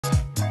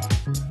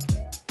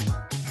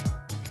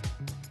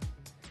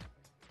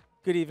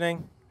Good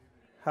evening.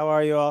 How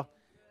are you all?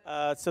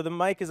 So the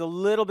mic is a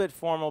little bit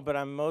formal, but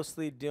I'm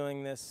mostly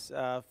doing this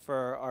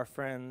for our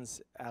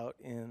friends out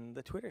in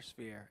the Twitter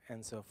sphere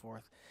and so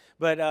forth.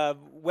 But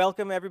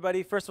welcome,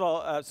 everybody. First of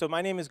all, so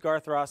my name is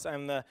Garth Ross.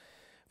 I'm the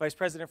Vice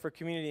President for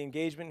Community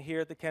Engagement here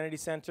at the Kennedy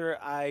Center.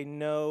 I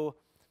know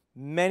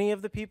many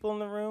of the people in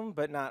the room,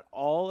 but not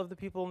all of the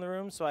people in the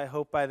room, so I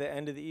hope by the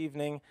end of the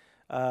evening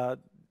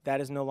that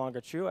is no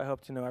longer true. I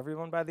hope to know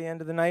everyone by the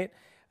end of the night.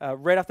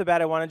 Right off the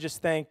bat, I want to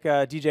just thank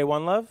DJ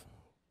One Love.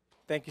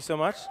 Thank you so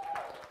much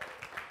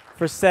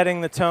for setting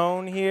the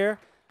tone here.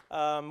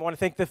 I want to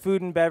thank the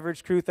food and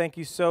beverage crew. Thank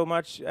you so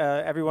much.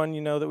 Everyone,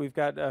 you know that we've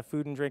got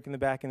food and drink in the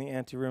back in the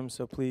ante room,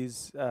 so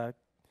please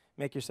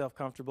make yourself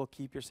comfortable,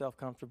 keep yourself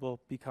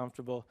comfortable, be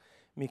comfortable,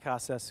 mi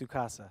casa, su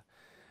casa,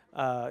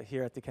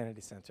 here at the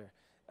Kennedy Center.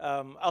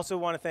 I also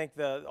want to thank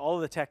all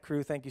of the tech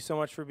crew. Thank you so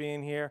much for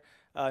being here.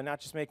 Not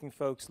just making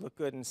folks look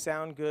good and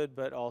sound good,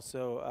 but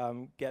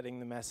also getting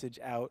the message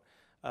out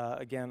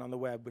again on the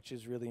web, which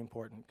is really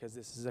important because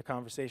this is a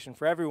conversation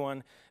for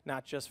everyone,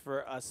 not just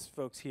for us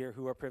folks here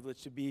who are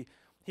privileged to be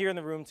here in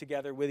the room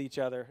together with each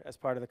other as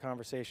part of the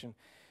conversation.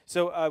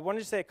 So I wanted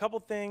to say a couple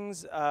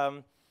things.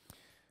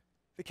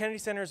 The Kennedy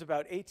Center is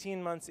about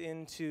 18 months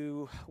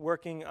into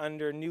working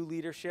under new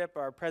leadership.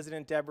 Our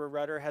president, Deborah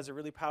Rutter, has a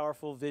really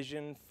powerful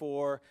vision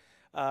for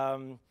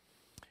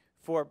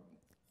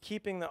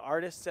keeping the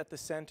artists at the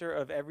center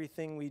of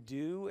everything we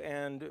do,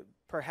 and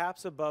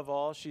perhaps above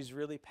all, she's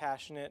really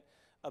passionate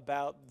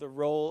about the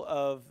role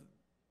of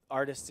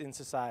artists in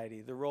society,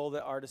 the role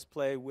that artists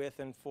play with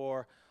and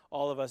for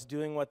all of us,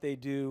 doing what they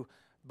do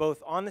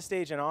both on the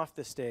stage and off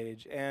the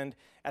stage. And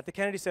at the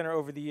Kennedy Center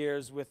over the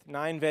years, with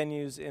 9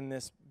 venues in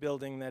this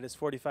building that is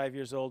 45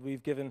 years old,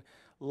 we've given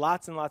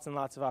lots and lots and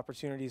lots of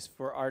opportunities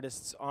for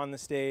artists on the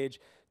stage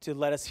to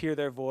let us hear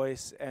their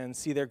voice and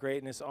see their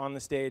greatness on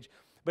the stage.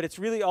 But it's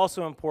really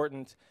also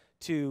important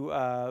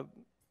to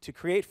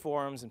create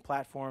forums and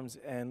platforms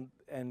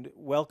and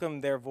welcome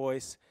their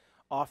voice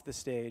off the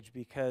stage,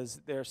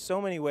 because there are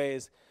so many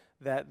ways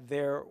that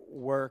their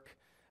work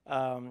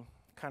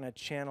kind of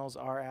channels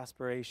our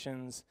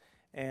aspirations.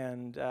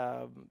 And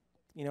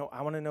you know,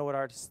 I want to know what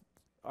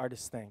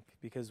artists think,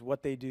 because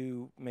what they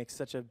do makes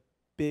such a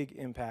big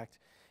impact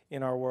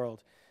in our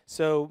world.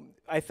 So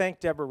I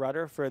thank Deborah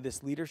Rutter for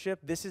this leadership.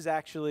 This is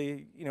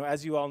actually, you know,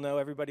 as you all know,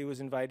 everybody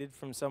was invited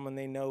from someone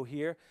they know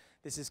here.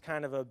 This is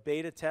kind of a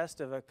beta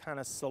test of a kind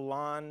of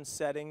salon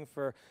setting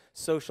for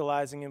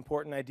socializing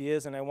important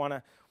ideas, and I want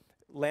to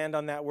land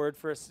on that word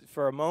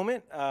for a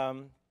moment.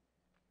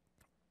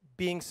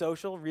 Being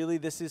social, really,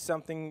 this is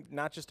something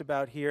not just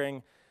about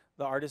hearing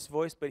the artist's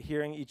voice, but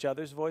hearing each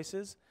other's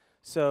voices.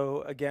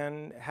 So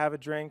again, have a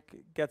drink,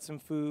 get some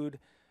food,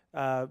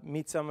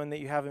 meet someone that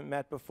you haven't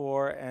met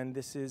before, and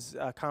this is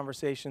a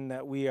conversation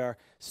that we are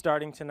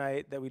starting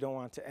tonight that we don't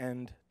want to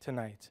end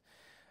tonight.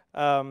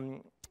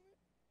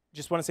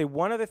 Just want to say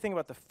one other thing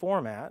about the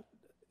format,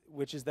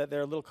 which is that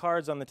there are little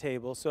cards on the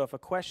table. So if a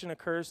question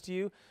occurs to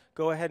you,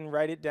 go ahead and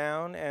write it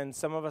down, and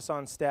some of us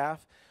on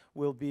staff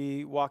will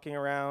be walking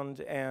around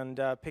and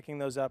picking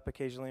those up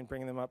occasionally and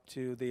bringing them up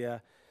to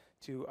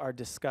our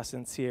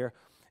discussants here.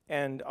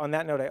 And on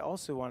that note, I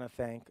also want to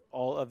thank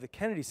all of the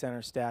Kennedy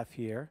Center staff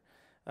here,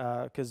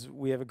 because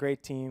we have a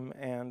great team,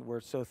 and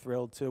we're so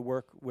thrilled to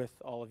work with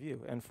all of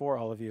you and for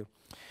all of you.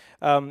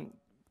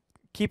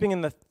 Keeping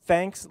in the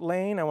thanks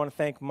lane, I want to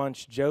thank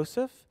Munch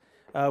Joseph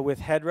with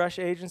Head Rush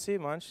Agency.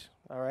 Munch,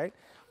 all right.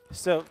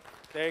 So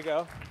there you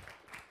go.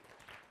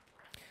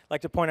 I'd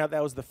like to point out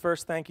that was the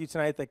first thank you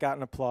tonight that got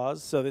an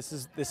applause. So this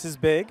is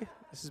big.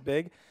 This is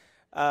big.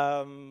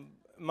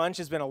 Munch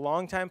has been a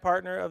longtime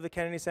partner of the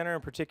Kennedy Center,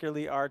 and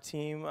particularly our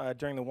team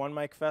during the One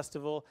Mic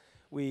Festival.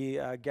 We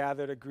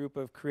gathered a group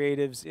of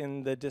creatives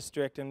in the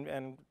district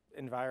and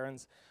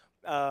environs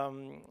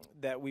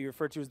that we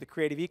refer to as the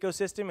creative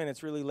ecosystem, and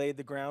it's really laid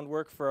the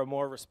groundwork for a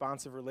more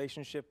responsive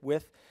relationship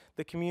with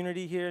the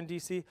community here in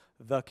DC.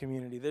 The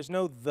community. There's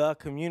no the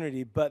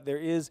community, but there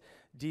is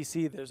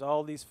DC. There's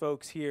all these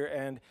folks here,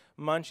 and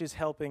Munch is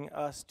helping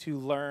us to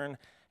learn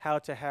how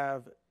to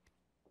have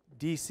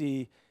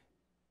DC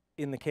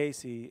in the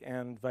KC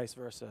and vice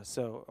versa.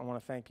 So I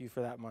want to thank you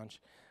for that, Munch.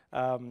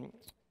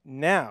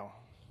 Now,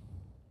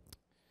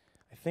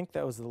 I think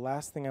that was the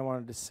last thing I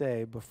wanted to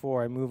say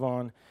before I move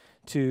on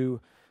to,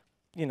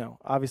 you know,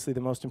 obviously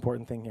the most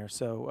important thing here.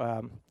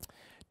 So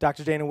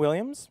Dr. Dana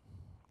Williams,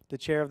 the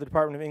chair of the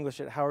Department of English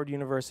at Howard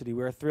University.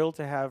 We're thrilled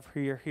to have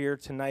her here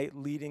tonight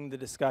leading the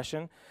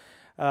discussion.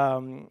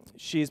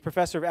 She's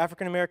professor of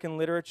African American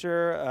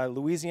literature, a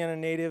Louisiana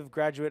native,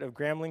 graduate of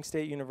Grambling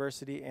State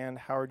University and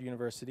Howard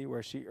University,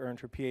 where she earned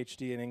her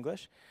PhD in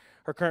English.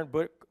 Her current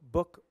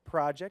book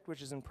project,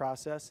 which is in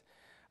process,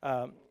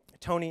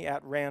 Tony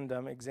at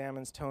Random,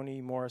 examines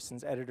Toni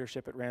Morrison's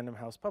editorship at Random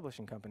House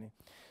Publishing Company.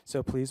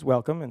 So please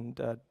welcome,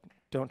 and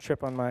don't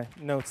trip on my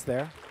notes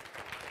there.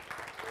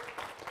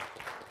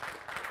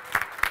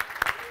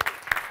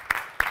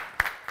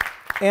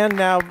 And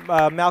now,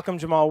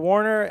 Malcolm-Jamal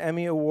Warner,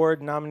 Emmy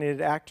Award-nominated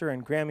actor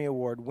and Grammy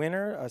Award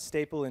winner, a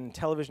staple in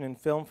television and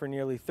film for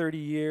nearly 30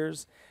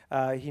 years.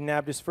 He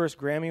nabbed his first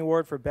Grammy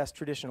Award for Best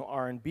Traditional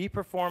R&B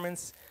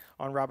Performance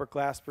on Robert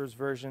Glasper's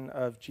version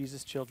of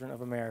Jesus, Children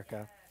of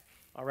America.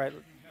 All right.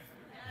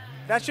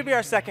 That should be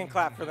our second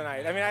clap for the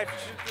night. I mean, I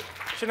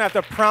shouldn't have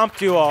to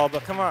prompt you all,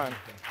 but come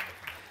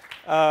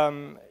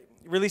on.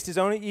 Released his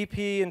own EP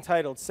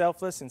entitled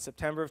Selfless in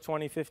September of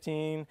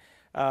 2015.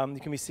 You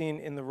can be seen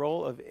in the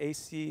role of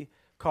A.C.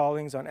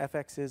 Callings on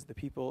FX's The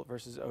People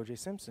vs. O.J.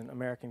 Simpson,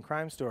 American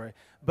Crime Story.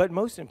 But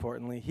most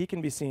importantly, he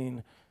can be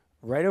seen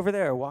right over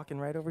there, walking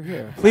right over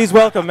here. Please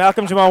welcome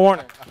Malcolm-Jamal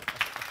Warner.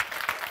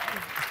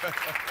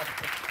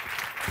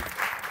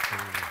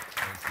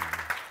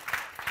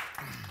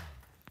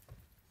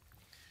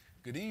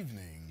 Good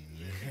evening.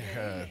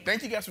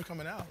 Thank you guys for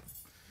coming out.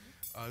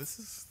 This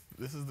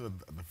is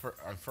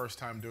our first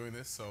time doing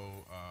this, so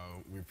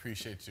we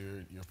appreciate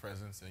your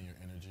presence and your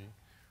energy.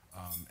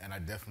 And I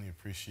definitely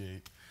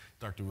appreciate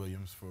Dr.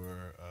 Williams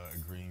for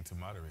agreeing to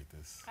moderate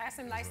this. I asked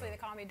him nicely to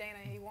call me Dana,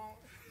 and he won't.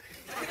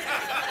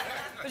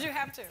 But you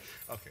have to.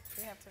 Okay.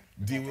 You have to.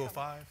 D-Will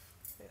 5?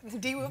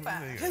 D-Will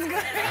 5.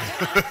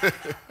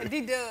 And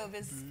D-Dub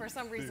is, for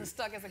some reason,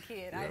 stuck as a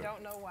kid. Yeah. I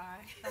don't know why.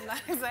 I'm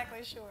not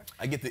exactly sure.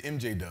 I get the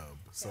MJ dub,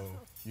 so,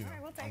 you know,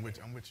 right, we'll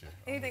I'm with you.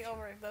 Anything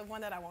over the one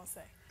that I won't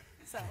say.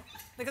 So,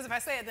 because if I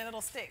say it, then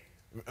it'll stick.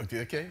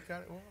 Okay,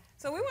 got it. Well.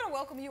 So we want to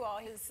welcome you all.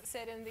 He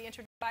said in the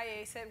introduction,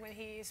 said when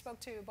he spoke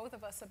to both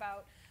of us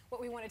about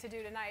what we wanted to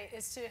do tonight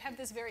is to have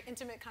this very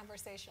intimate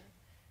conversation.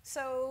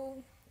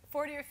 So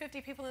 40 or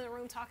 50 people in the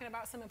room talking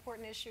about some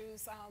important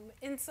issues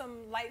in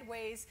some light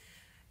ways,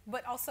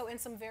 but also in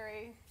some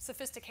very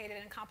sophisticated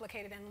and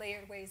complicated and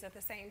layered ways at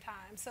the same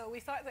time. So we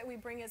thought that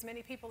we'd bring as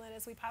many people in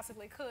as we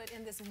possibly could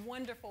in this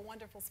wonderful,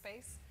 wonderful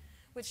space,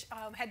 which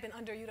had been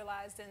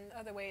underutilized in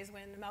other ways.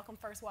 When Malcolm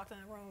first walked in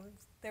the room,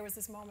 there was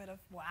this moment of,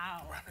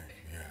 wow. Right,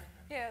 yeah.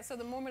 Yeah, so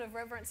the moment of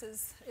reverence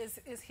is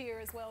here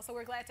as well. So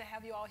we're glad to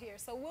have you all here.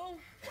 So we'll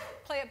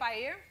play it by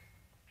ear,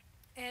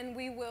 and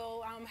we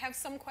will have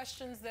some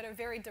questions that are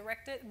very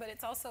directed, but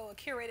it's also a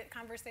curated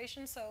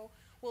conversation, so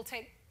we'll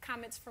take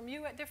comments from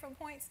you at different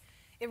points.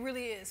 It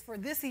really is, for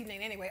this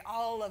evening anyway,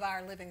 all of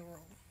our living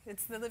room.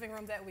 It's the living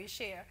room that we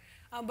share.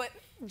 But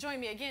join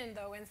me again,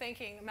 though, in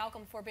thanking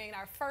Malcolm for being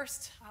our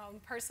first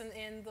person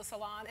in the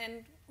salon,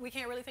 and we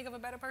can't really think of a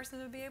better person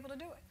to be able to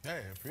do it.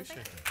 Hey, I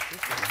appreciate that.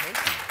 Thank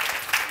you.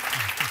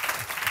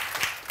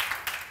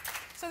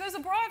 So there's a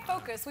broad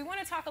focus. We want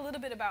to talk a little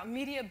bit about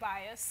media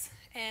bias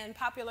and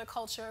popular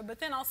culture, but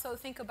then also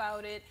think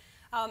about it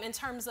in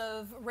terms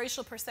of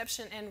racial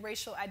perception and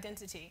racial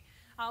identity.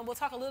 We'll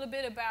talk a little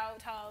bit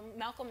about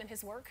Malcolm and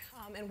his work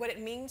and what it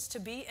means to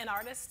be an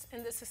artist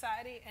in this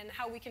society and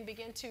how we can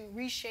begin to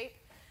reshape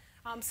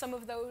some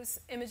of those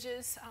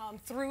images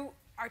through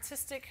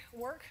artistic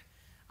work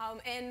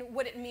and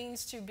what it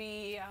means to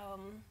be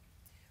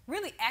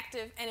really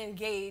active and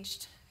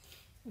engaged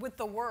with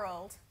the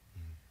world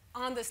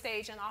on the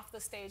stage and off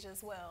the stage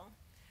as well.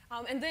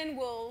 And then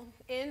we'll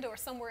end or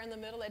somewhere in the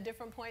middle at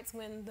different points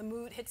when the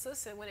mood hits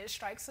us and when it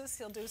strikes us.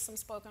 He'll do some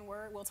spoken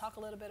word. We'll talk a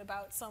little bit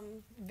about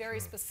some very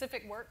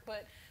specific work,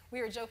 but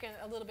we were joking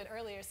a little bit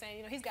earlier saying,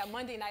 you know, he's got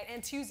Monday night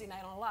and Tuesday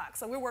night on lock.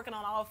 So we're working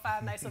on all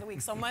 5 nights of the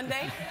week. So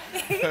Monday,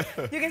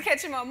 you can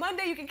catch him on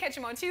Monday, you can catch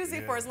him on Tuesday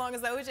for as long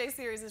as the OJ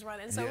series is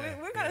running. So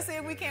we're going to see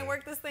if we can't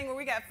work this thing where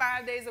we got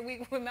 5 days a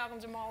week with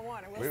Malcolm-Jamal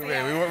Warner.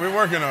 We're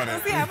working on it.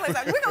 We'll see how it plays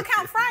out. We're going to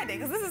count Friday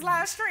because this is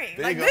live stream.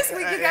 Like this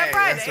week you got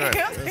Friday.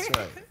 That's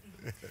right.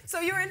 So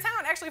you were in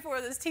town actually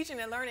for this teaching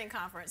and learning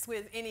conference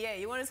with NEA.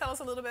 You want to tell us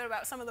a little bit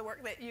about some of the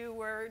work that you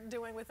were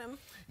doing with them?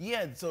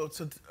 Yeah, so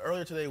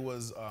earlier today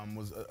was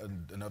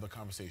another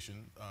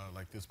conversation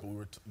like this, but we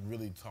were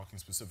really talking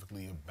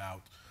specifically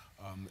about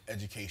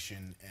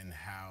education and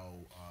how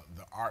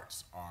the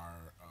arts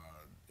are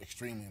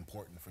extremely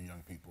important for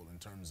young people in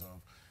terms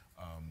of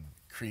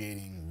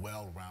creating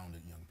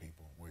well-rounded young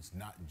people, where it's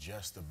not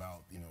just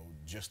about, you know,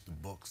 just the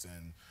books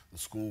and the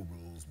school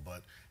rules,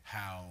 but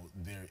how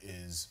there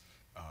is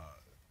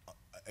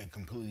a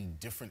completely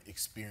different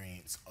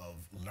experience of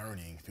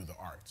learning through the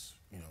arts,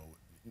 you know,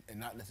 and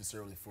not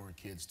necessarily for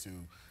kids to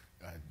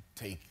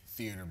take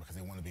theater because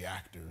they want to be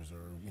actors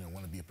or, you know,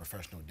 want to be a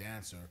professional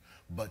dancer,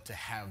 but to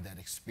have that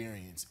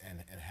experience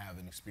and have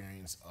an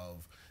experience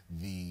of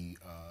the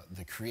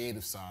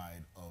creative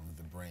side of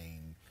the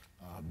brain,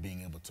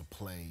 being able to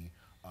play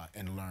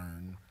and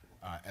learn,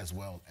 as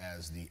well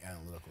as the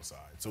analytical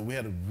side. So we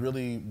had a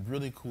really,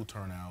 really cool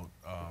turnout.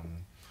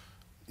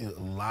 A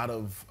lot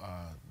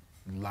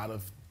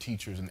of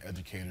teachers and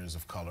educators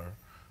of color.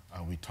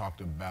 We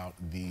talked about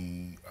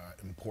the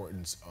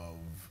importance of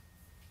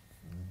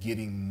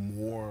getting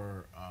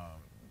more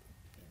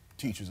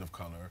teachers of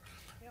color,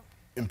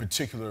 in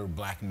particular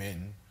black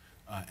men,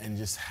 and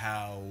just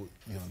how,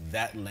 you know,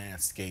 that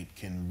landscape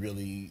can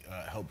really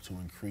help to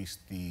increase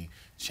the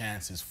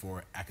chances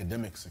for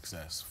academic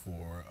success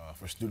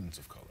for students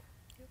of color.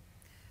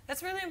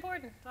 That's really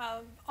important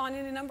on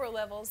any number of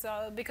levels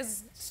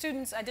because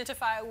students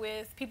identify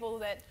with people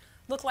that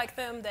look like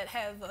them, that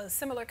have a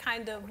similar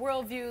kind of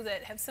worldview,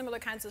 that have similar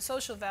kinds of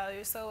social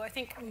values. So I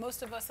think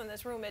most of us in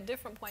this room at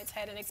different points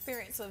had an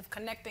experience of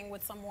connecting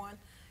with someone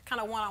kind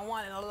of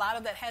one-on-one, and a lot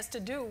of that has to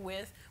do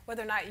with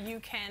whether or not you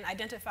can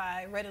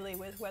identify readily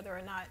with whether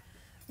or not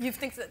you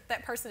think that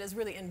that person is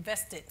really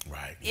invested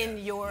in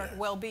your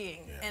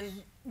well-being. Yes.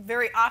 And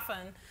very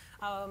often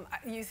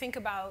you think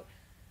about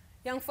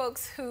young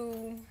folks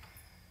who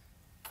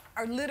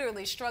are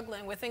literally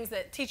struggling with things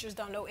that teachers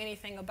don't know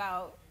anything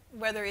about,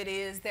 whether it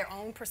is their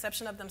own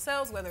perception of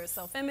themselves, whether it's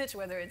self-image,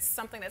 whether it's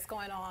something that's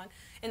going on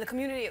in the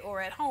community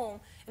or at home.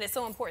 And it's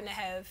so important to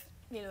have,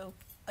 you know,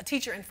 a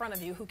teacher in front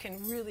of you who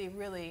can really,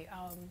 really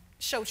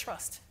show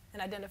trust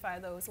and identify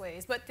those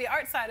ways. But the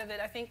art side of it,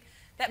 I think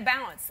that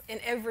balance in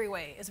every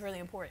way is really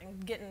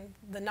important. Getting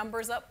the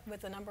numbers up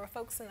with the number of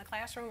folks in the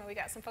classroom, and we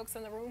got some folks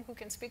in the room who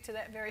can speak to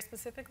that very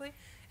specifically.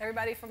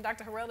 Everybody from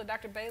Dr. Harrell to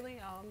Dr. Bailey,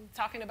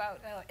 talking about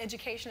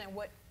education and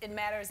what it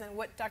matters, and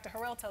what Dr.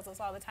 Harrell tells us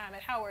all the time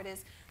at Howard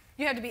is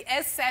you have to be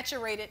as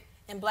saturated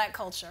in black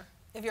culture,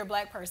 if you're a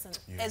black person,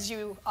 as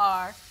you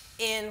are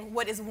in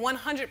what is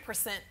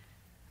 100%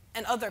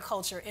 an other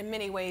culture in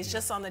many ways,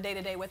 just on the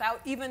day-to-day, without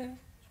even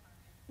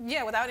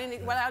without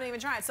even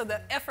trying. So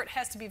the effort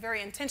has to be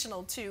very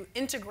intentional to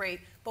integrate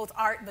both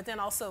art, but then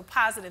also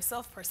positive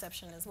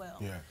self-perception as well.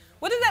 Yeah.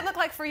 What did that look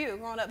like for you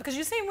growing up? Because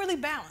you seem really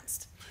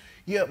balanced.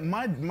 Yeah,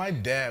 my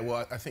dad,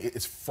 well, I think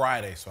it's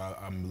Friday, so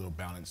I'm a little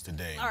balanced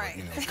today. All right.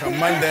 But, you know, come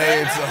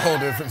Monday, it's a whole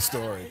different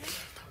story.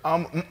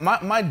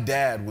 My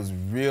dad was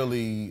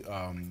really,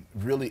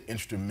 really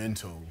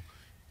instrumental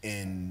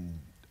in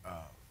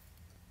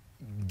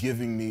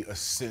giving me a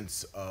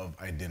sense of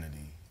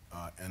identity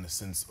and a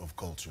sense of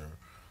culture.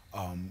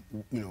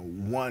 You know,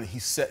 one, he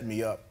set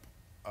me up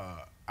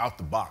out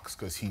the box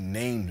because he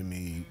named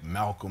me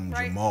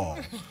Malcolm-Jamal.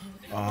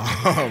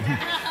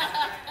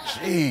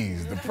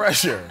 Jeez, the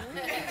pressure.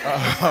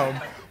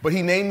 But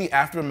he named me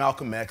after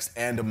Malcolm X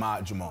and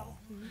Ahmad Jamal.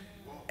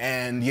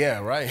 And yeah,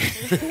 right.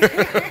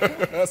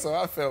 That's how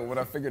I felt when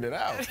I figured it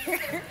out.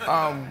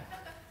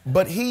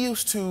 But he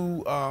used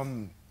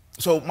to,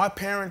 so my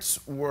parents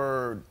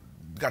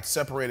got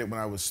separated when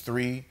I was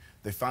 3.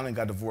 They finally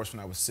got divorced when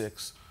I was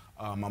 6.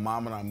 My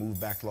mom and I moved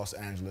back to Los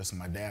Angeles, and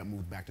my dad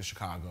moved back to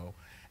Chicago.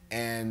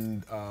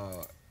 And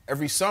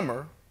every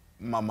summer,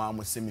 my mom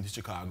would send me to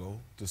Chicago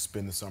to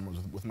spend the summers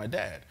with my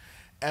dad.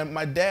 And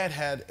my dad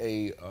had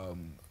a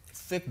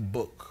thick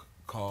book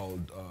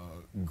called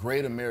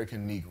Great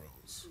American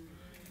Negroes.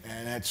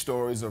 And it had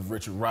stories of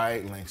Richard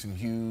Wright, Langston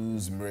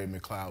Hughes, Mary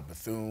McLeod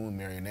Bethune,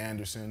 Marian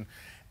Anderson.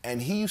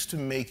 And he used to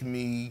make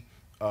me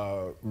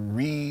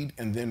read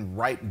and then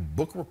write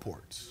book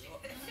reports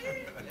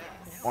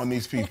on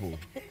these people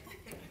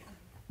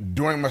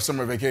during my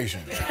summer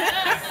vacation.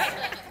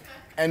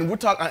 And we're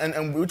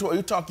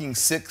talking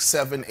 6,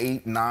 7,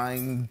 8,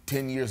 9,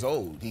 10 years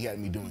old. He had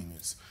me doing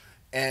this.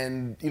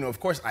 And, you know, of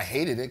course, I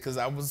hated it because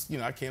I was, you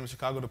know, I came to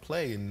Chicago to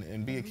play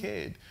and be a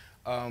kid.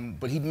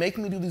 But he'd make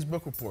me do these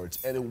book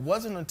reports. And it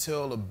wasn't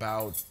until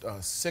about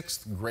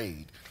 6th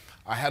grade,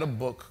 I had a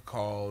book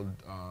called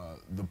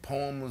the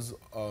poems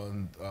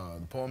on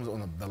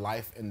the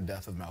life and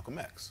death of Malcolm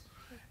X.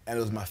 And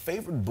it was my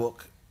favorite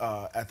book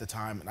at the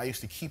time, and I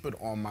used to keep it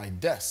on my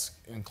desk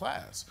in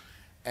class.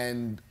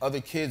 And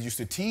other kids used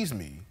to tease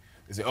me.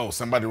 They say, "Oh,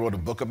 somebody wrote a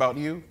book about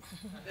you?"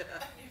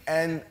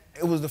 And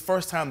it was the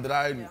first time that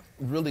I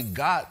really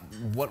got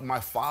what my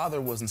father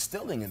was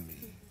instilling in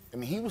me. I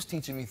mean, he was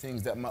teaching me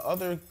things that my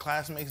other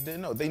classmates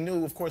didn't know. They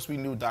knew, of course, we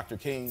knew Dr.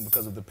 King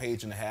because of the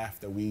page and a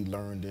half that we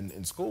learned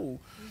in school.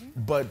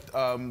 But,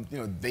 you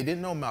know, they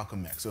didn't know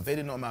Malcolm X. So if they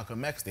didn't know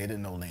Malcolm X, they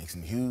didn't know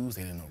Langston Hughes,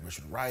 they didn't know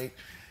Richard Wright.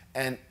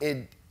 And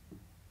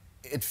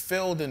it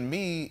filled in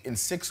me in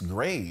 6th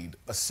grade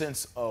a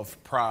sense of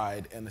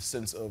pride and a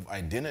sense of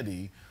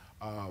identity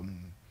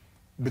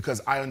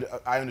because I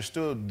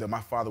understood that my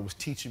father was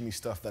teaching me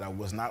stuff that I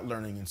was not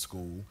learning in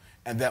school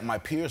and that my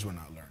peers were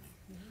not learning.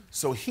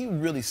 So he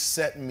really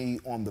set me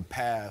on the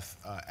path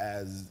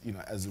as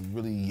a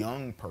really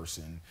young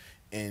person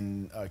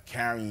in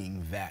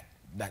carrying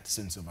that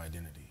sense of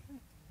identity.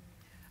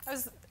 I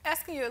was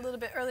asking you a little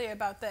bit earlier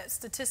about that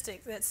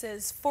statistic that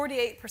says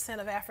 48%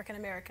 of African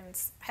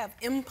Americans have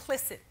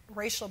implicit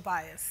racial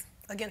bias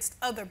against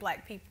other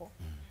black people.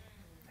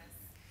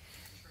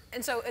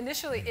 And so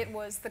initially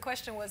the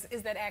question was,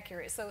 is that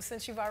accurate? So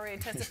since you've already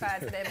testified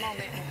to that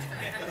moment,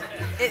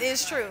 it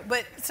is true.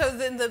 But so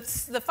then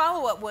the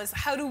follow-up was,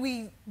 how do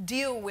we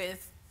deal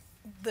with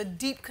the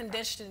deep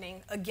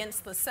conditioning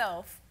against the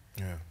self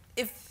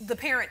if the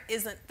parent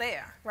isn't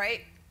there,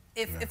 right?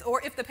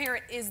 If the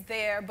parent is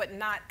there but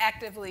not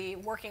actively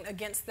working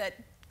against that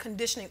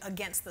conditioning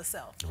against the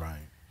self. Right.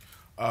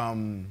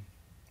 And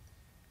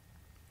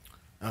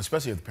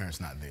especially if the parent's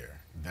not there.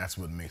 That's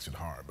what makes it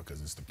hard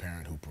because it's the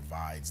parent who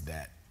provides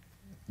that,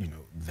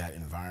 that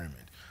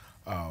environment.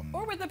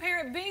 Or with the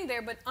parent being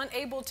there but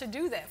unable to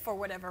do that for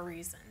whatever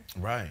reason.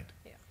 Right.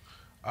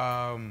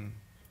 Yeah.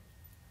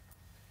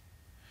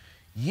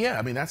 Yeah,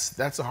 I mean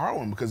that's a hard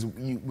one because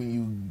when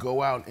you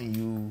go out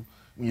and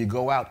when you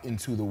go out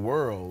into the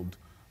world,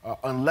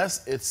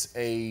 unless it's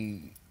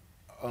a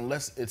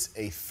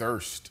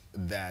thirst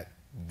that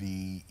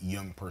the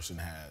young person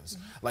has.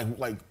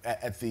 Like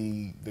at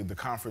the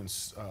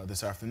conference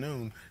this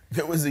afternoon,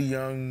 there was a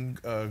young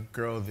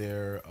girl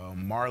there,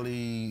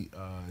 Marley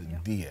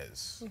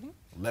Diaz,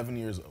 11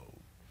 years old.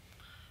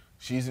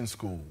 She's in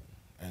school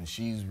and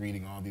she's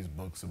reading all these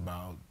books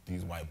about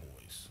these white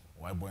boys,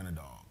 white boy and a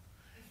dog.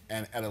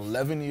 And at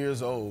 11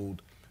 years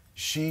old,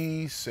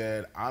 she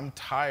said, I'm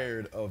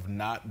tired of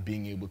not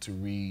being able to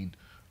read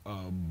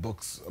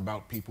books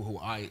about people who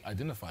I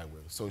identify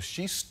with. So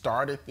she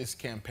started this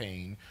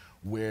campaign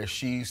where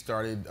she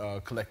started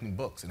collecting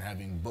books and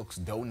having books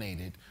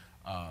donated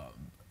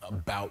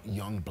about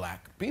young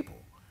black people.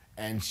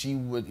 And she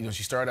would,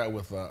 she started out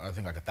with I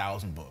think like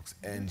 1,000 books,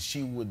 and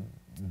she would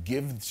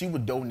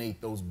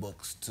donate those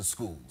books to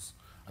schools.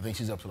 I think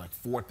she's up to like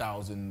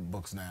 4,000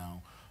 books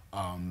now.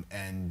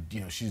 And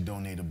she's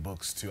donated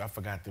books to, I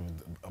forgot, there was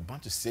a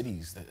bunch of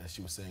cities that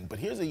she was saying. But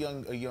here's a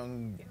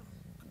young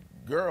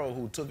girl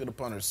who took it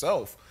upon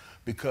herself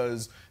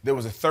because there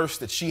was a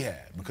thirst that she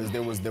had, because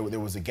there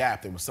was a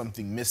gap, there was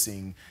something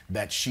missing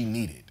that she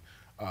needed,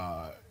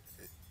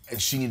 and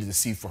she needed to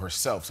see for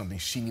herself, something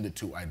she needed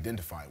to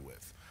identify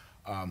with.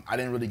 I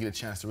didn't really get a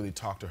chance to really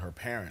talk to her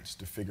parents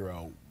to figure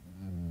out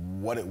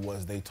what it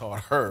was they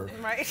taught her,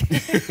 right?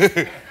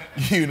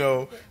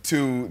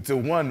 To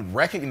one,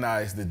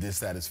 recognize the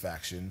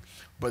dissatisfaction,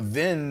 but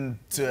then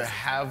to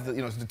have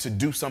to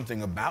do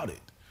something about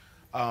it.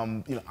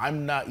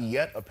 I'm not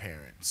yet a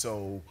parent,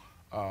 so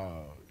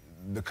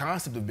the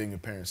concept of being a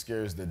parent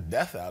scares the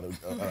death out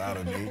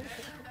of me.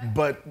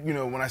 But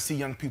when I see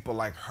young people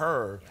like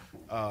her,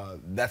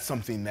 that's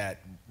something that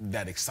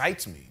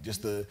excites me,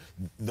 just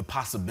the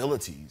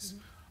possibilities.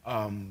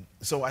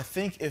 So I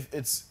think if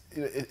it's,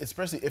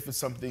 especially if it's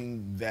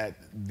something that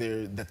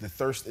the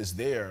thirst is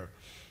there,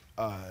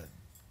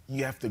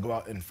 you have to go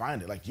out and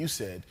find it. Like you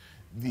said,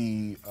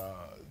 the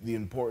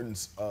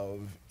importance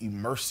of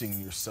immersing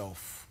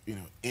yourself,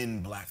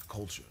 in black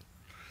culture,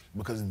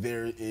 because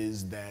there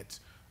is that.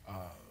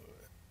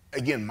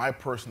 Again, my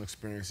personal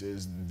experience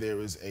is there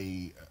is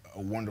a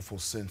wonderful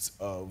sense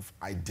of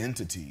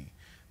identity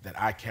that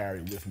I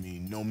carry with me,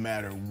 no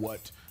matter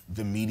what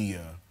the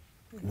media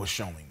was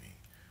showing me.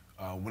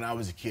 When I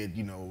was a kid,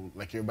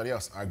 like everybody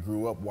else, I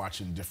grew up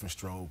watching Different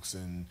Strokes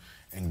and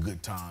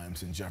Good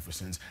Times and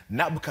Jeffersons,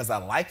 not because I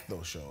liked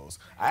those shows.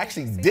 I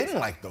actually didn't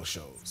like those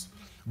shows,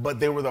 but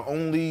they were the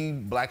only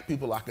black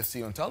people I could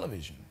see on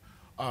television.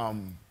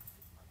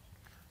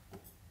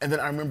 And then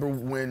I remember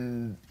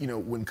when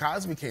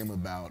Cosby came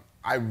about,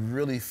 I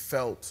really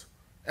felt,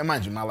 and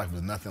mind you, my life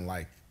was nothing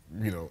like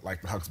the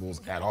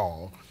Huxtables at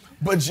all,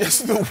 but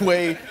just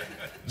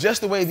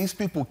the way these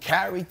people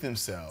carried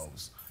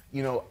themselves.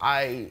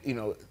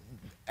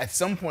 At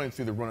some point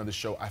through the run of the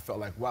show, I felt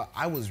like, wow,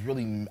 I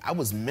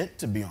was meant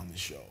to be on this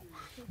show,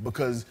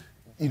 because,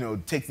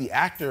 take the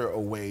actor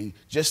away,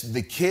 just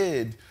the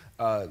kid,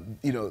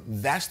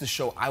 that's the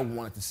show I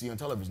wanted to see on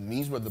television.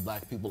 These were the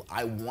black people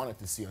I wanted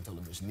to see on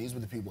television. These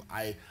were the people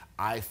I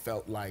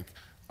felt like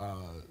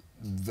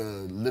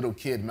the little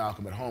kid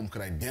Malcolm at home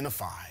could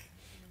identify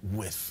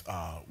with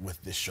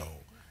this show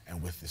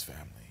and with this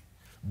family.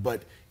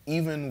 But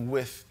even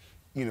with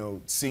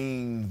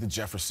seeing the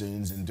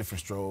Jeffersons and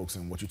Different Strokes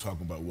and what you're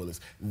talking about, Willis,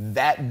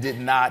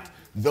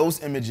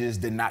 those images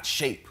did not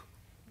shape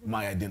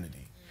my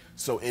identity.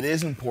 So it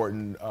is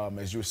important,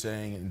 as you were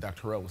saying, and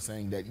Dr. Harrell was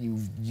saying, that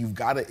you've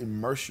got to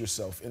immerse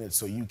yourself in it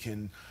so you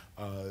can,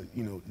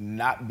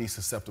 not be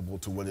susceptible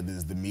to what it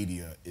is the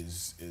media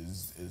is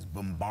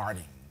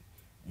bombarding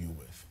you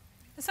with.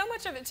 And so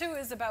much of it too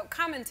is about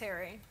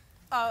commentary,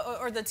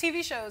 or the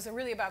TV shows are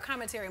really about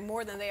commentary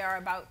more than they are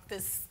about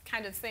this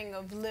kind of thing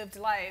of lived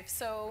life.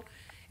 So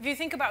if you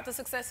think about the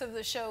success of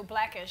the show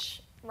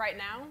Blackish right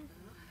now,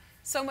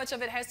 so much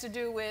of it has to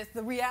do with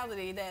the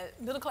reality that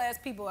middle-class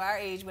people our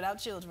age without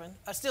children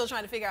are still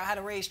trying to figure out how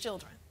to raise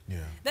children. Yeah.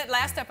 That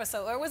last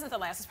episode, or it wasn't the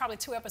last, it's probably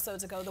 2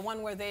 episodes ago, the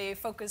one where they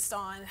focused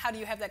on how do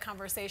you have that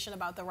conversation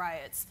about the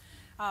riots.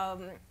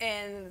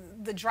 And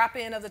the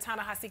drop-in of the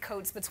Ta-Nehisi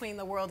Coates between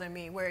the world and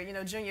me, where,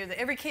 Junior,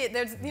 every kid,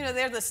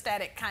 they're the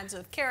static kinds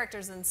of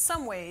characters in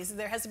some ways.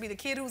 There has to be the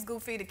kid who's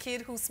goofy, the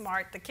kid who's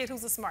smart, the kid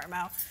who's a smart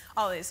mouth,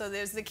 all of this. So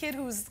there's the kid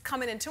who's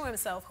coming into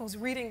himself, who's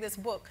reading this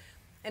book,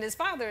 and his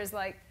father is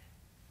like,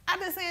 I've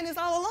been saying this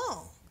all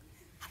along.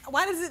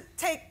 Why does it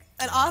take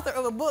an author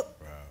of a book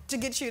to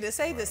get you to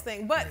say this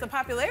thing? But the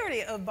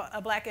popularity of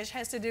Blackish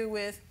has to do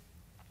with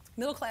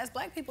middle-class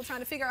black people trying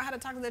to figure out how to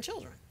talk to their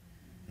children.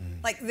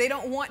 Like, they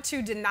don't want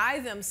to deny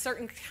them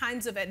certain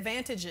kinds of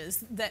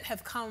advantages that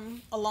have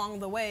come along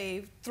the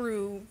way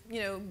through,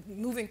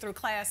 moving through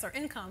class or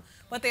income,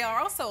 but they are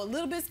also a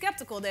little bit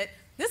skeptical that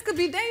this could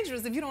be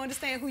dangerous if you don't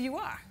understand who you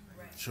are.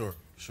 Sure.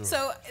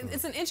 So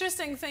it's an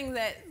interesting thing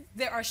that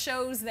there are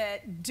shows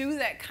that do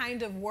that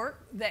kind of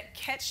work that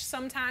catch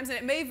sometimes, and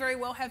it may very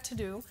well have to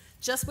do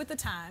just with the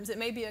times. It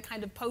may be a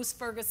kind of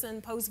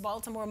post-Ferguson,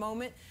 post-Baltimore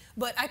moment,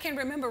 but I can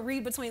remember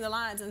read between the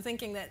lines and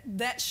thinking that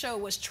that show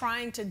was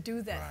trying to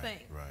do that thing.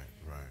 Right.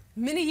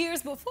 many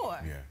years before.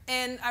 Yeah.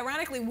 And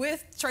ironically,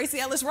 with Tracee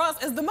Ellis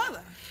Ross as the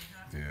mother.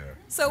 Yeah.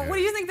 So what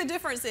do you think the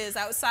difference is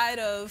outside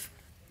of,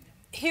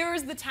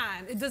 here's the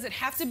time? Does it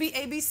have to be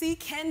ABC?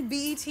 Can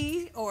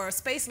BET or a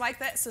space like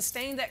that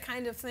sustain that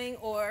kind of thing?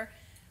 Or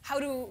how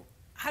do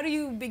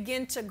you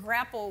begin to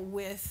grapple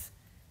with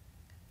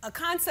a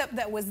concept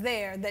that was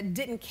there that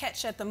didn't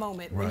catch at the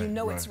moment when you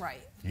know it's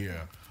right?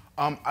 Yeah.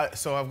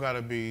 So I've got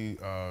to be,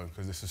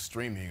 because this is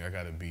streaming, I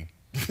got to be.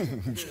 I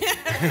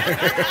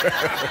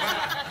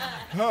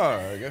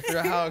gotta figure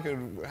out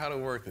how to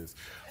work this.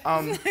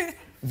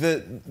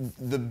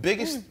 The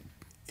biggest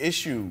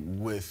issue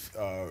with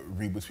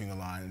Read Between the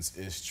Lines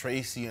is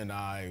Tracee and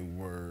I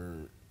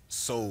were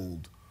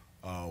sold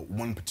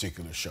one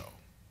particular show.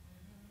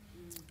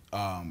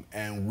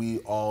 And we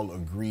all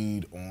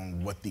agreed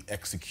on what the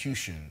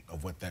execution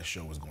of what that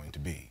show was going to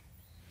be.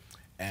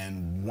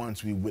 And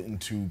once we went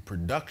into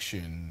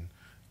production,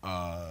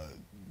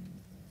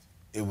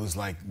 it was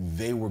like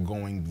the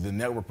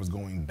network was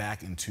going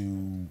back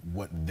into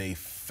what they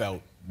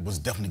felt was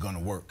definitely going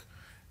to work,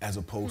 as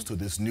opposed to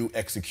this new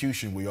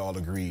execution we all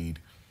agreed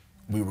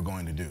we were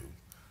going to do.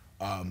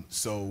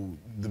 So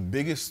the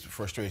biggest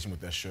frustration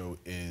with that show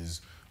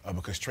is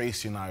because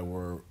Tracee and I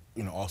were,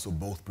 also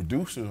both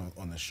producers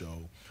on the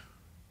show.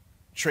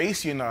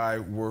 Tracee and I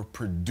were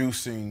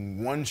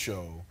producing one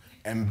show,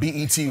 and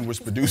BET was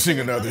producing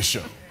another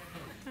show.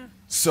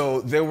 So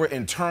there were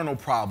internal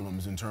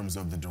problems in terms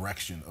of the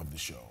direction of the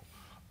show.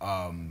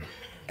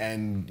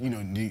 And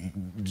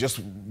just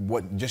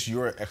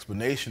your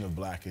explanation of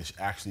Blackish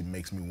actually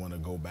makes me want to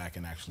go back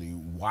and actually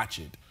watch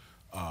it,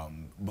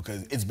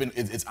 because it's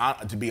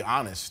to be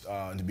honest,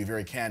 and to be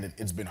very candid,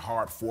 it's been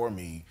hard for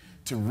me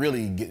to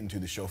really get into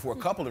the show for a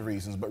couple of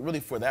reasons, but really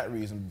for that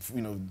reason,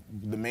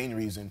 the main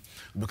reason,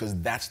 because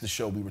that's the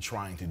show we were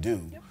trying to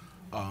do. Yep.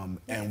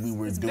 And we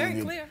were it's doing very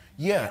it. clear.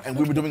 Yeah, and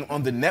we were doing it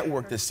on the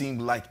network that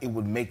seemed like it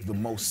would make the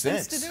most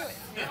sense. To do it.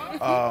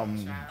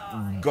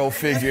 Go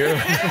figure.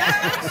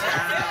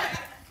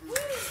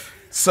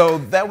 So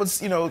that was,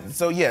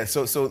 so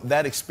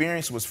that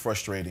experience was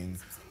frustrating.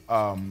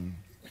 But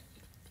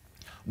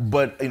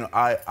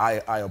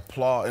I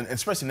applaud, and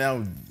especially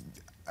now,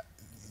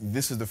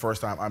 this is the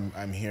first time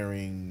I'm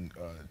hearing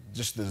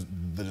just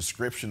the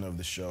description of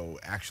the show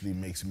actually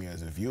makes me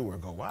as a viewer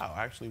go, wow,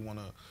 I actually want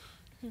to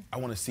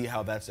see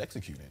how that's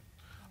executed.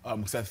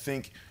 Because I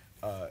think,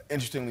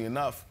 interestingly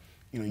enough,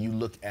 you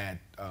look at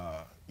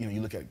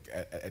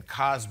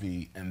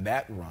Cosby and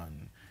that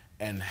run,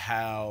 and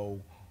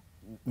how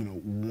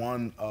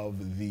one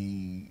of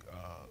the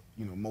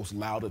most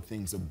lauded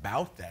things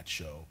about that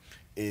show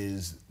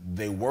is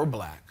they were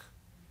black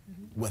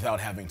without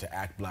having to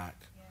act black,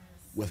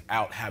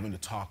 without having to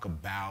talk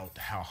about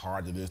how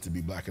hard it is to be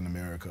black in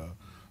America,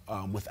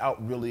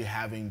 without really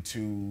having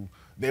to,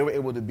 they were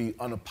able to be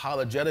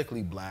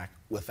unapologetically black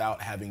without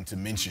having to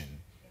mention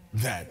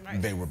that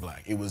they were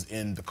black. It was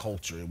in the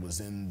culture, it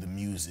was in the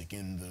music,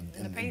 in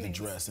the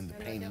dress, in the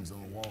paintings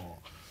on the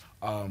wall.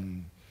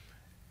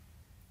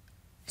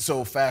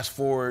 So fast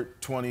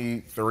forward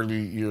 20, 30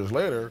 years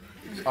later,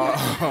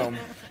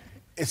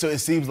 so it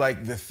seems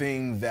like the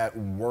thing that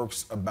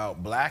works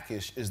about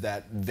Blackish is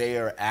that they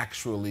are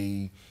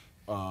actually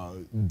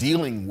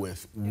dealing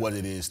with what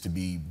it is to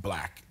be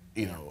black,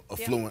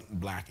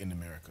 affluent black in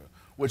America,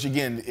 which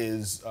again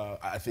is,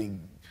 I think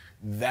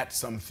that's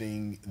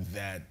something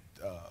that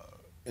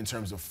in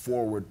terms of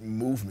forward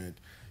movement,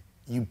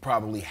 you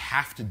probably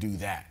have to do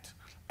that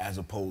as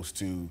opposed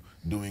to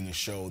doing a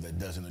show that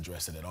doesn't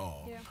address it at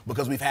all. Yeah.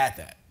 Because we've had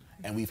that,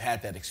 and we've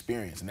had that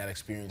experience, and that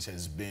experience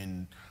has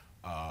been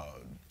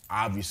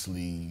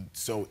obviously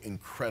so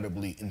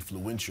incredibly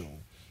influential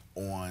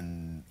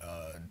on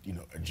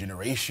a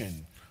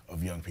generation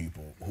of young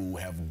people who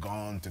have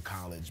gone to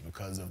college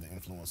because of the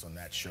influence on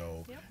that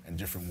show and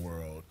Different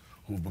World,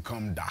 who've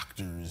become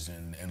doctors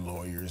and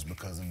lawyers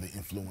because of the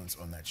influence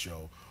on that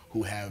show,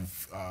 who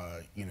have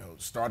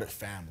started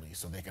families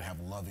so they can have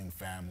loving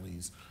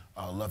families,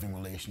 loving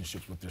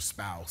relationships with their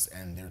spouse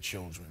and their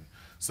children.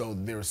 So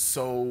there's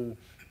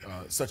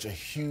such a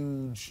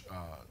huge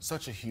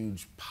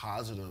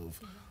positive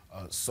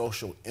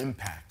social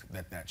impact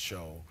that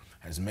show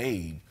has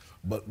made.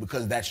 But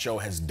because that show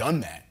has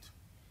done that,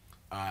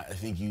 I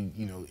think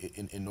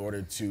in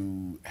order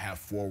to have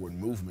forward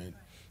movement,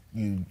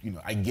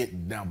 I get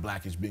now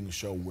Blackish being a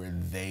show where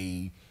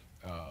they,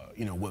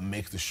 what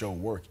makes the show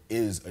work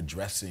is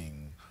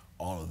addressing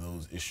all of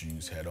those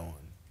issues head on.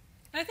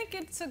 I think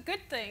it's a good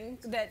thing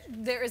that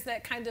there is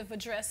that kind of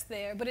address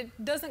there, but it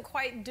doesn't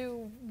quite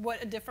do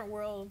what A Different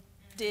World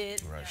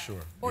did, right?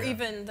 Sure. Or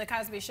even The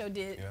Cosby Show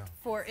did,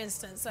 for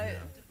instance.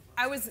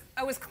 I was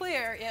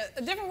clear. Yeah,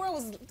 A Different World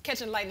was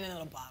catching lightning in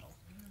a bottle.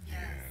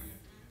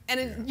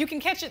 And you can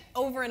catch it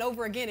over and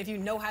over again if you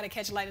know how to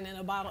catch lightning in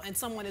a bottle, and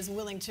someone is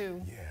willing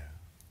to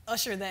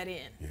usher that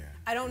in. Yeah.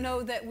 I don't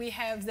know that we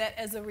have that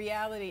as a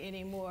reality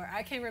anymore.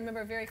 I can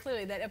remember very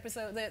clearly that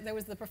episode, that there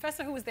was the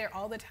professor who was there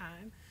all the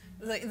time,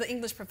 the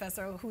English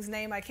professor whose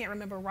name I can't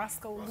remember,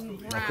 Roscoe Lee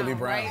Brown,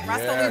 right? Yeah,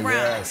 Roscoe Lee Brown.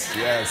 Yes,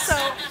 yes. So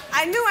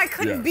I knew I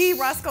couldn't be Yes.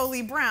 Roscoe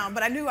Lee Brown,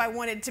 but I knew I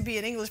wanted to be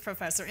an English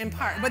professor in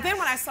part. But then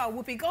when I saw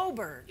Whoopi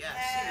Goldberg,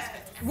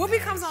 Whoopi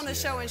comes on the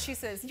show and she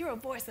says, "You're a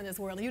voice in this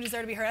world and you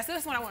deserve to be heard." I said,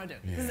 "That's what I want to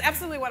do. This is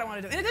absolutely what I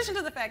want to do." In addition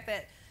to the fact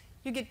that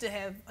you get to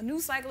have a new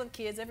cycle of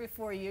kids every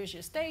 4 years.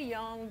 You stay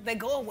young. They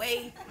go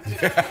away.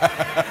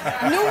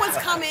 New ones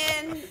come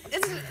in.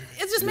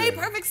 It's just made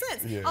perfect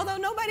sense. Yeah. Although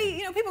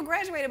nobody, people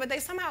graduated, but they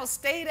somehow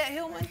stayed at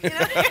Hillman.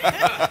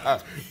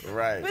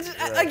 Right. Which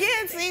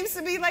again seems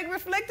to be like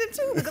reflected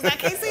too, because I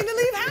can't seem to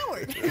leave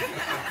Howard.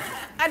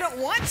 I don't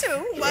want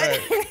to, but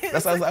Right.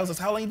 That's I was like,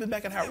 how long you been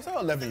back at Howard? Oh,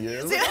 11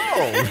 years. Yeah.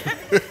 Oh.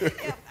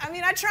 yeah, I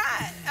mean, I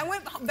tried. I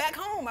went back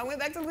home. I went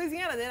back to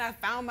Louisiana. Then I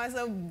found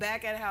myself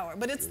back at Howard.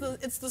 But it's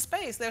the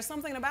space. There's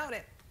something about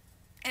it.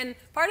 And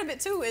part of it,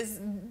 too, is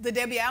the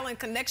Debbie Allen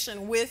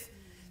connection with,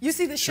 you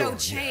see the show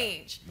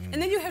change. Yeah.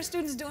 And then you have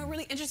students doing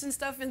really interesting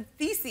stuff in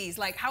theses,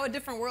 like how a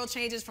different world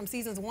changes from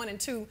seasons 1 and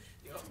 2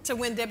 to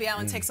when Debbie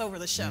Allen takes over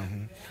the show.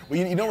 Well,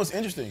 you know what's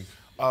interesting?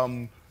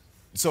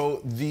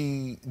 So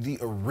the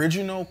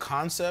original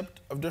concept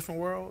of Different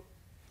World,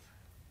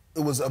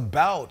 it was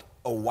about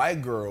a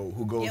white girl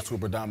who goes to a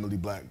predominantly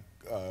black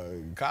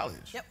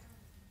college. Yep.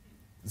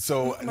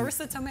 So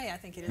Marissa Tomei, I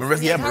think it is.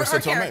 Marissa her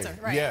Tomei. character,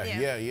 right,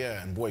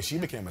 Yeah. And boy, she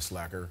became a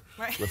slacker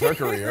right. with her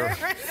career.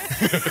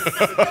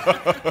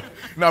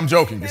 No, I'm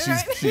joking. But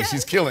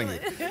she's killing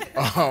it.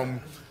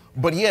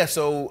 But yeah,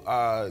 so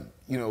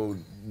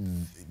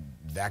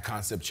that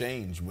concept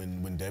changed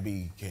when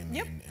Debbie came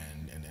in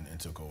and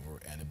took over,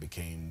 and it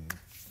became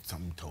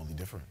something totally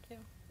different. Yeah.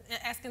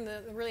 Asking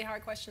the really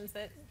hard questions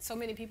that so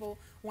many people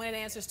wanted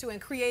answers to, and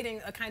creating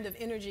a kind of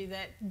energy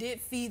that did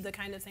feed the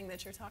kind of thing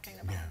that you're talking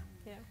about.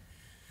 Yeah.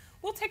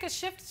 We'll take a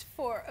shift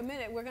for a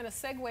minute. We're going to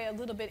segue a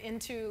little bit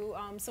into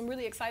some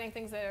really exciting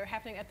things that are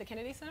happening at the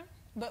Kennedy Center.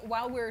 But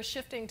while we're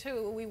shifting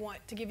too, we want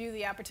to give you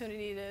the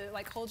opportunity to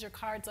hold your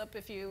cards up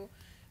if you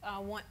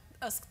want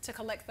us to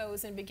collect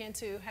those and begin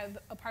to have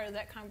a part of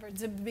that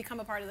to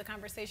become a part of the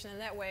conversation in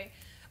that way.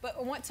 But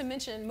I want to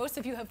mention, most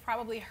of you have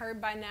probably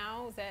heard by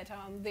now that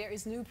there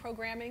is new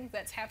programming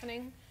that's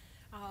happening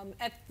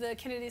at the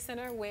Kennedy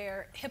Center,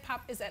 where hip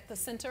hop is at the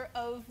center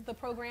of the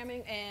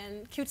programming,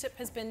 and Q-Tip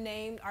has been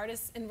named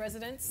Artist in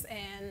Residence,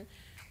 and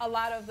a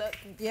lot of the,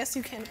 yes,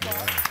 you can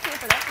applaud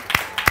for that.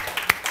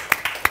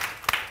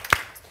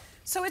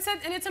 So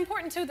it's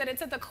important too that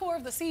it's at the core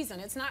of the season.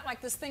 It's not like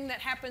this thing that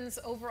happens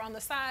over on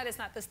the side. It's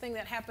not this thing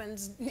that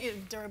happens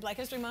during Black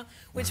History Month,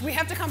 which we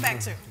have to come back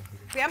to.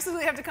 We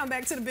absolutely have to come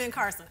back to the Ben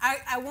Carson.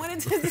 I wanted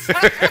to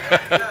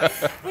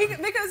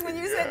because when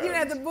you said you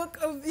had the book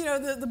of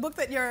the book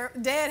that your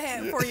dad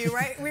had for you,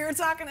 right? We were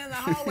talking in the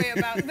hallway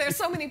about there's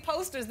so many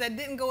posters that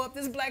didn't go up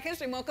this Black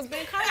History Month because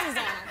Ben Carson's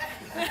on them.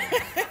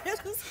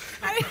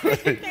 I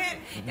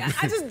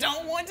just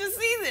don't want to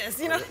see this.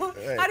 Hey,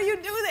 how do you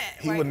do that?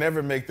 He would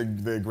never make the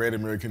Great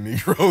American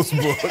Negroes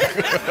book. And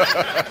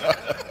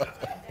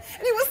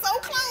he was so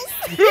close.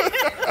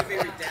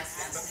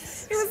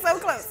 He was so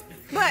close.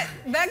 But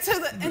back to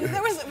and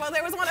there was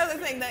one other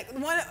thing that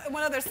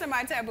one other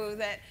semi-taboo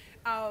that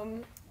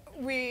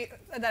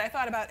that I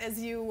thought about as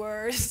you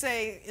were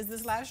saying, is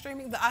this live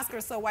streaming? The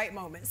Oscars So White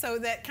moment. So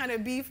that kind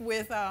of beef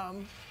with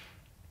Jada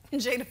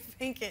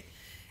Pinkett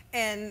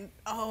and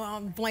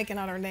I'm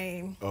blanking on her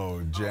name.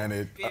 Oh,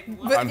 Janet.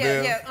 Aunt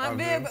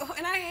Viv.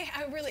 And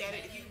I really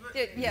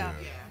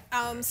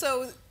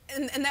so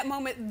in that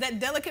moment, that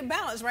delicate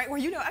balance, right, where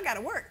I got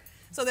to work.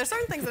 So there's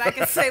certain things that I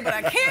can say, but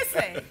I can't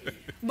say.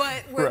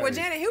 But where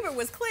Janet Hubert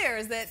was clear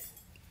is that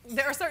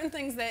there are certain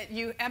things that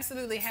you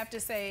absolutely have to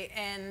say,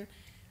 and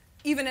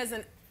even as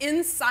an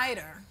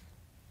insider,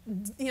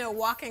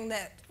 walking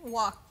that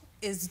walk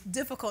is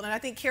difficult. And I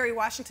think Kerry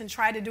Washington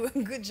tried to do a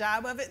good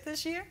job of it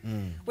this year,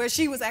 where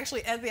she was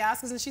actually at the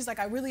Oscars and she's like,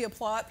 I really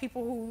applaud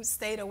people who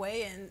stayed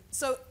away. And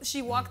so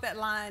she walked that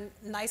line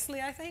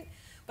nicely, I think.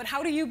 But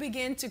how do you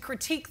begin to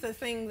critique the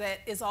thing that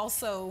is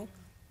also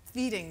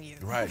feeding you?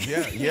 Right,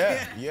 yeah.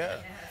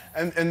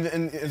 And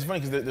it's funny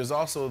because there's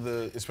also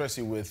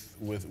especially with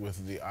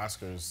the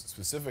Oscars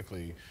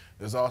specifically,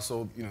 there's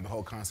also, the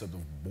whole concept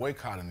of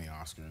boycotting the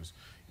Oscars.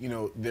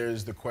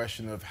 There's the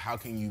question of how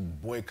can you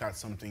boycott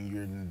something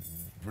you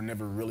were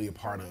never really a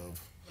part of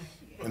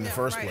in the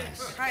first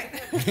place.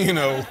 Right.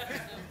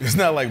 It's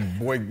not like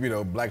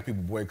black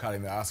people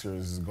boycotting the Oscars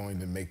is going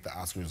to make the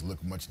Oscars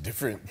look much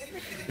different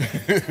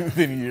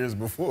than years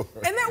before.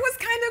 And that was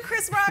kind of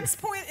Chris Rock's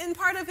point in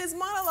part of his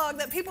monologue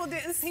that people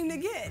didn't seem to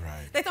get.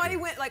 Right. They thought he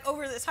went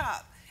over the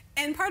top.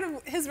 And part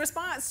of his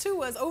response too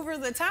was over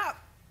the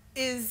top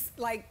is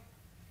like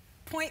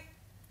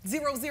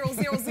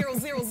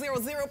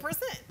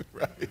 0.0000000%.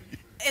 Right.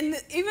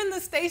 And even the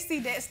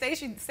Stacey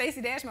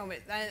Dash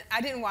moment,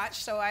 I didn't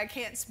watch, so I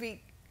can't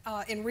speak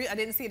I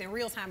didn't see it in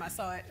real time. I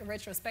saw it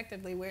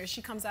retrospectively, where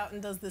she comes out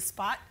and does this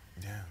spot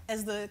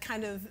as the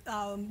kind of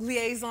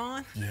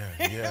liaison. Yeah.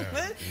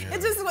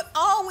 It just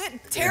all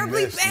went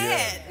terribly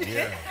bad.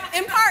 Yeah.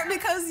 In part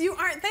because you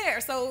aren't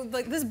there. So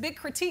like this big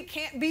critique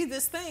can't be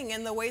this thing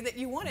in the way that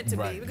you want it to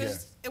be,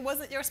 because it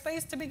wasn't your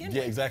space to begin with.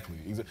 Yeah, exactly.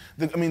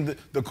 I mean,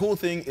 the cool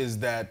thing is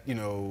that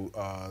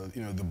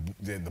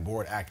the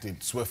board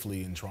acted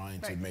swiftly in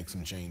trying to make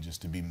some changes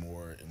to be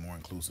more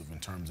inclusive in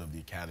terms of the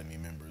Academy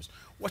members,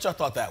 which I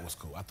thought that was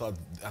cool. I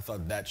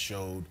thought that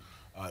showed.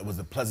 It was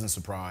a pleasant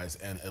surprise,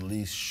 and at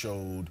least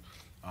showed,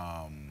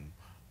 I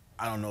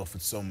don't know if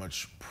it's so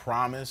much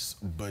promise,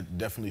 but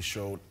definitely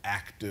showed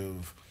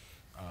active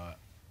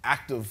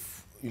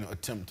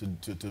attempt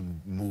to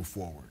move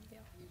forward. Yeah.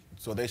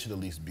 So they should at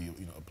least be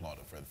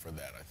applauded for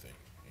that, I think.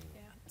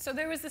 Yeah. So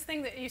there was this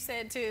thing that you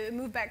said, to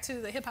move back to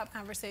the hip hop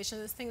conversation,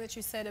 this thing that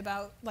you said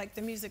about like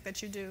the music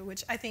that you do,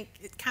 which I think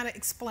it kind of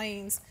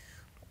explains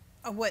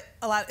what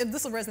a lot, if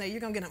this will resonate,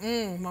 you're gonna get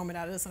a moment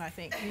out of this one, I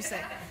think. You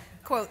said,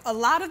 quote, "A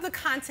lot of the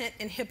content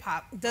in hip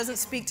hop doesn't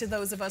speak to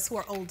those of us who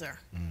are older."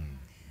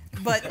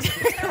 But,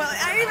 well,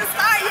 I didn't even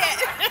start yet.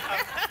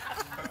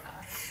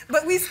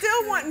 But we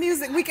still want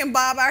music we can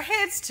bob our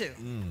heads to.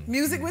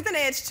 Music with an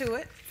edge to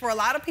it. For a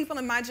lot of people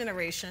in my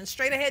generation,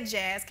 straight ahead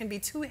jazz can be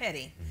too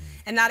heady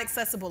and not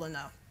accessible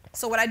enough.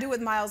 So what I do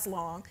with Miles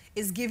Long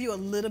is give you a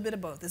little bit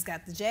of both. It's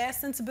got the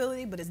jazz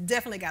sensibility, but it's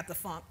definitely got the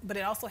funk, but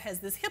it also has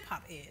this hip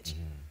hop edge.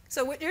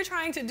 So what you're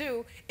trying to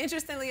do,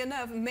 interestingly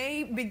enough,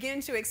 may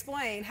begin to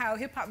explain how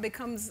hip hop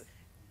becomes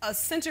a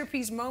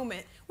centerpiece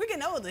moment. We're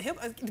getting older.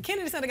 The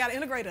Kennedy Center got to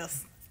integrate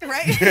us,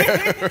 right?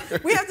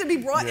 We have to be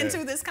brought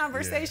into this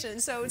conversation.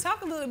 So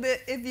talk a little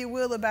bit, if you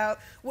will, about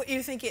what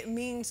you think it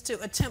means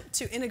to attempt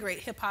to integrate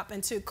hip hop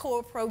into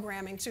core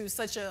programming to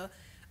such a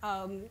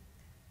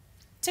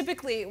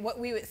typically what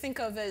we would think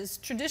of as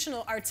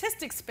traditional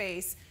artistic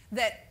space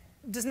that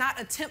does not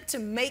attempt to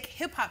make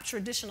hip hop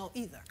traditional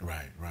either.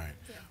 Right.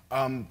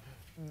 Yeah.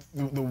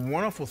 The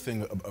wonderful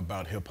thing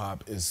about hip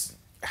hop is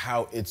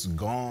how it's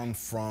gone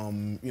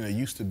from,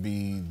 used to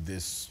be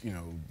this,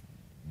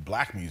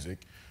 black music.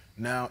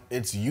 Now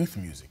it's youth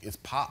music, it's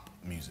pop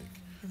music.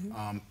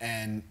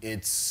 And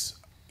it's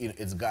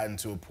gotten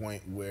to a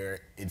point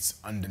where it's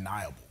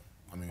undeniable.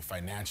 I mean,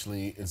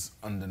 financially, it's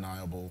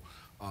undeniable.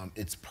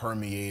 It's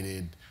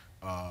permeated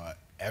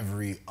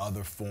every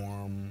other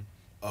form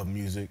of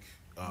music,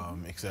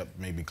 except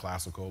maybe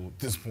classical at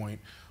this point.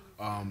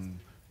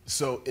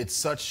 So it's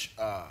such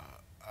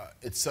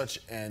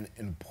an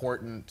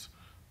important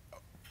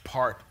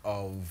part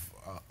of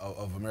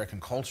American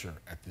culture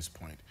at this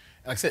point.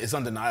 And like I said, it's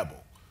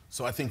undeniable.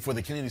 So I think for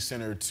the Kennedy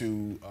Center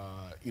to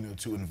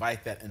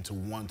invite that and to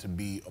want to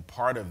be a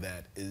part of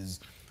that is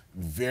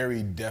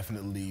very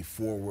definitely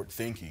forward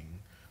thinking,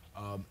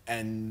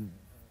 and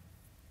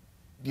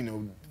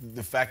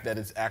the fact that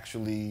it's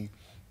actually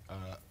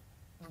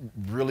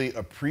really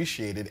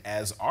appreciated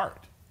as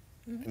art.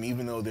 I mean,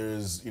 even though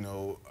there's,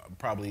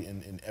 probably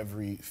in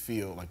every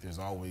field, like there's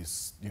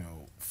always,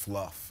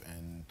 fluff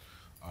and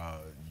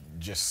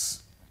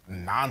just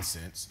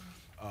nonsense.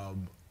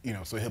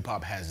 So hip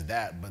hop has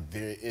that, but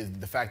there is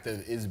the fact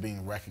that it is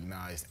being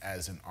recognized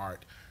as an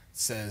art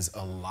says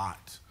a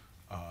lot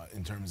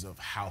in terms of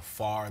how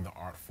far the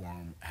art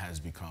form has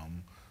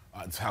become,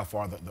 how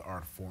far the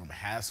art form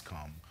has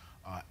come,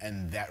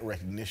 and that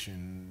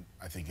recognition,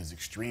 I think, is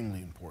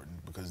extremely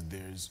important, because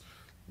there's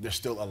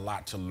still a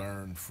lot to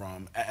learn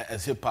from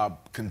as hip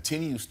hop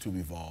continues to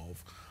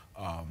evolve.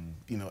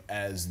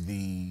 As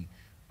the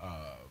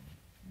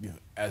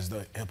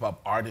hip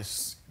hop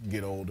artists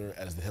get older,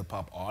 as the hip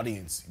hop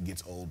audience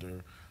gets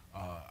older,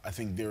 I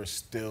think there's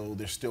still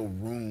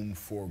room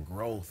for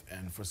growth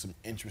and for some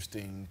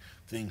interesting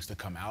things to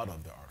come out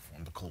of the art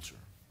form, the culture.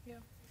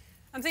 Yeah,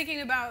 I'm thinking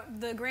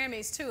about the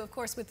Grammys too, of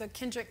course, with the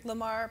Kendrick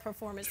Lamar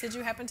performance. Did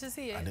you happen to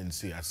see it? I didn't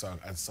see it. I saw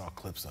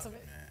clips of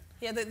it, man.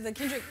 Yeah, the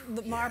Kendrick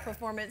Lamar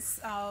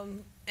performance,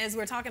 as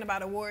we're talking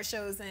about award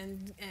shows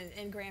and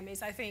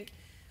Grammys, I think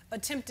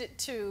attempted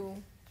to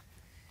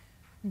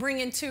bring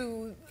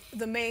into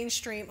the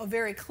mainstream a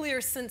very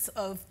clear sense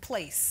of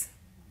place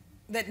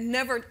that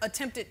never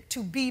attempted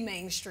to be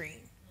mainstream.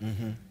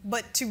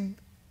 But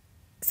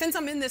since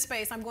I'm in this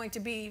space, I'm going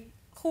to be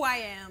who I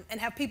am and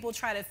have people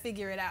try to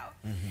figure it out.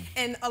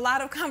 And a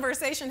lot of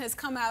conversation has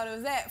come out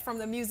of that from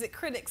the music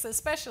critics,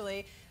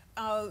 especially.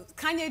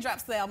 Kanye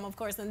drops the album, of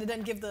course, and it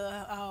doesn't give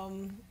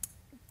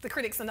the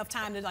critics enough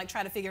time to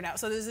try to figure it out.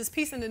 So there's this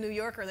piece in the New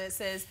Yorker that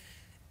says,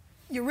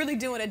 "You're really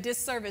doing a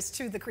disservice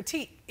to the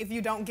critique if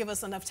you don't give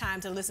us enough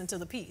time to listen to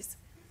the piece."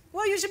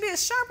 Well, you should be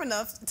sharp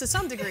enough to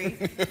some degree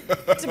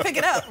to pick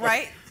it up,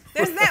 right?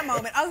 There's that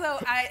moment. Although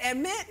I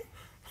admit,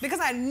 because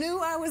I knew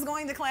I was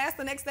going to class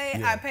the next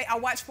day, I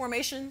watched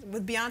Formation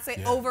with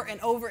Beyonce over and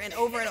over and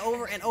over and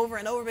over and over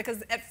and over,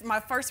 because my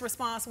first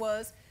response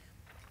was,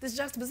 this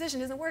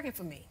juxtaposition isn't working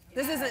for me.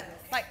 This isn't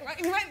but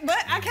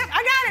I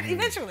got it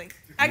eventually.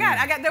 I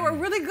got it. There were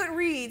really good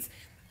reads.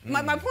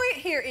 My point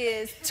here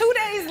is 2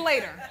 days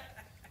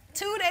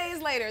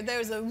later,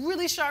 there's a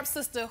really sharp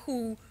sister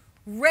who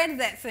read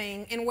that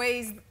thing in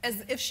ways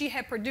as if she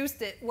had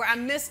produced it, where I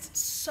missed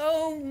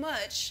so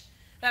much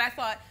that I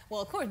thought,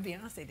 well, of course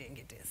Beyonce didn't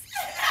get this.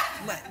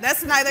 But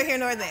that's neither here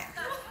nor there.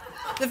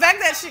 The fact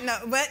that she, no,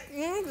 but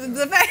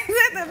the fact,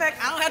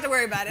 I don't have to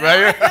worry about it.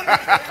 Right?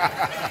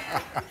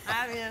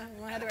 I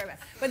don't have to worry about it.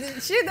 But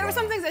there were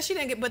some things that she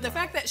didn't get, but the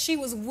fact that she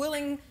was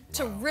willing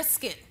to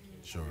risk it.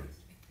 Sure.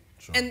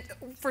 And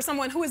for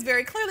someone who is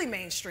very clearly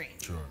mainstream.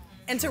 Sure.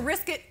 And to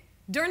risk it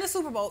during the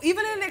Super Bowl,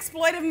 even in an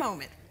exploitive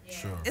moment.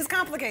 Sure. It's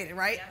complicated,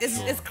 right?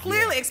 It's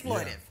clearly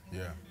exploitive.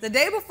 Yeah. The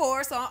day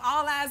before, so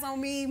all eyes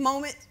on me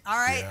moment. All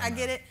right, Yeah, I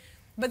get it.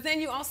 But then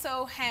you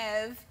also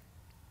have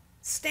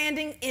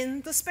standing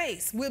in the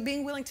space.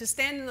 Being willing to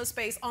stand in the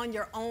space on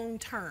your own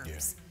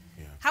terms.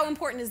 Yeah. How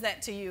important is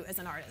that to you as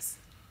an artist?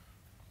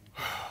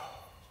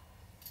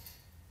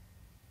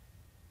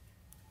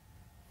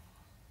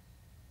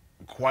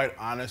 Quite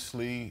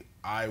honestly,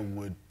 I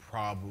would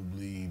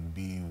probably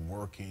be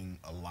working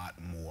a lot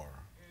more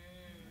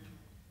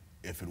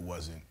if it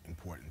wasn't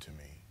important to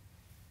me.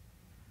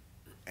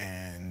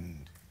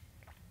 And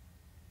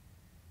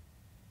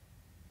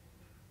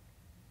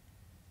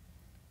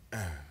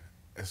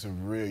it's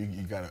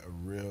you got a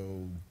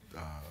real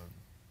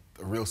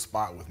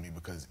spot with me,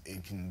 because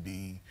it can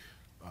be,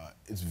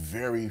 it's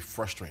very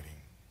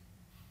frustrating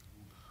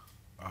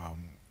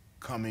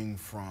coming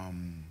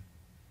from,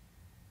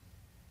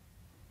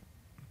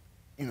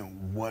 you know,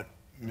 what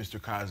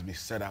Mr. Cosby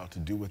set out to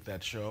do with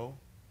that show,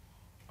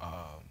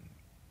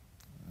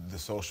 the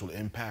social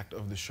impact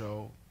of the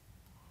show,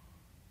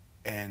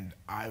 and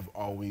I've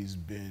always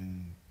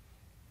been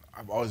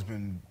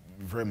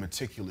very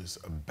meticulous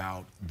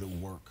about the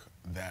work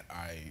that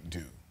I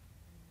do.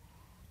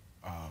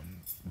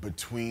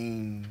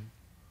 Between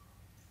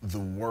the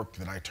work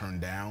that I turn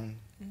down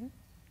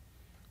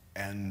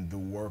and the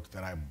work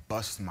that I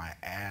bust my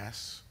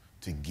ass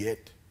to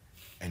get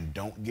and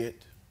don't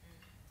get,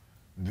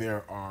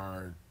 there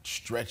are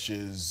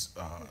stretches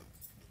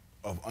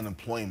of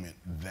unemployment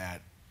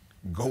that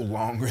go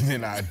longer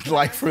than I'd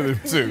like for them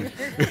to.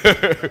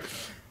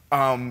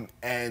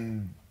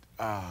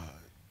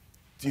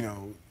 You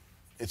know,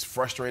 it's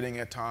frustrating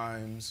at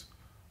times.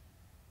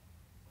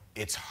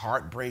 It's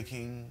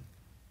heartbreaking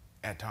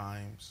at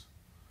times.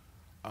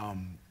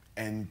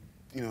 And,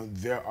 you know,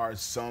 there are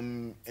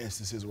some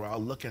instances where I'll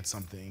look at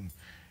something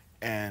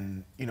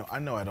and, you know, I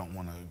know I don't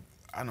even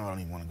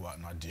want to go out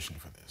and audition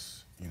for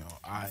this. You know,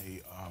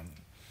 I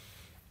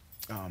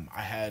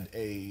had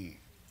I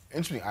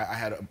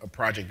had a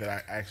project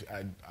that I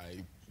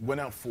went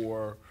out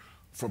for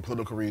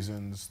political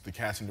reasons. The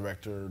casting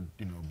director,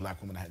 you know,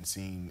 black woman I hadn't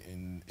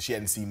seen, she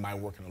hadn't seen my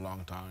work in a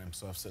long time.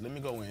 So I said, let me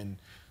go in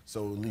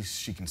so at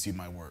least she can see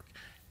my work.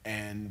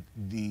 And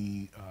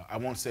I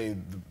won't say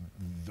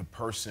the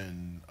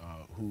person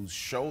whose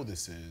show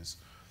this is,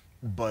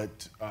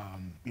 but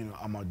you know,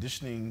 I'm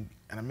auditioning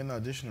and I'm in the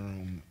audition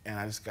room and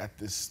I just got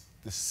this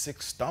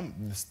sick stomach,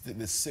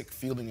 this sick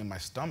feeling in my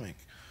stomach.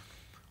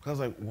 Because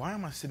I was like, why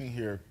am I sitting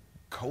here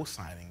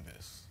co-signing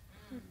this?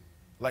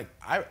 Like,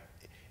 I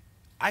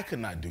could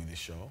not do this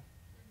show.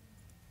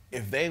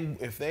 If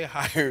they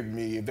hired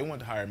me, if they wanted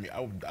to hire me,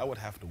 I would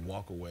have to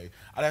walk away.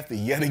 I'd have to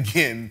yet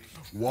again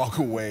walk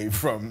away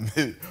from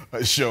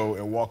a show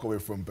and walk away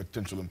from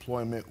potential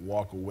employment,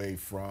 walk away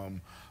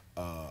from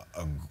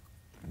a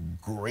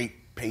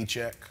great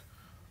paycheck.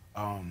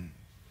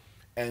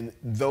 And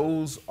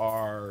those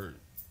are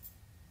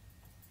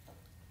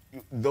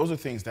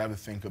things to have to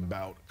think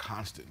about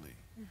constantly.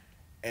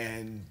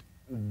 And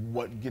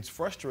what gets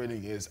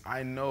frustrating is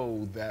I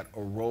know that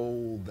a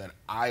role that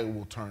I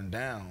will turn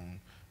down,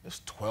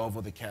 there's 12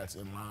 other cats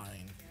in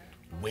line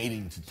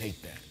waiting to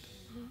take that.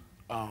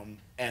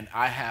 And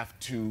I have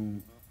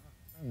to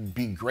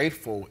be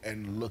grateful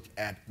and look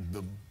at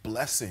the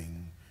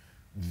blessing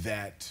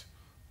that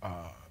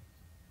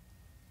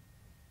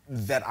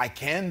that I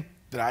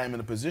am in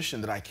a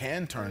position that I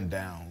can turn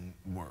down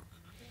work.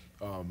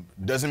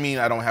 Doesn't mean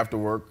I don't have to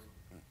work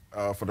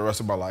for the rest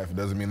of my life. It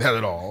doesn't mean that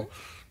at all.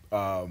 You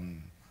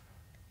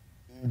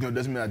know, it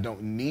doesn't mean I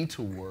don't need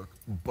to work,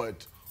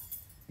 but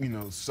you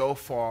know, so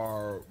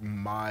far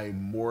my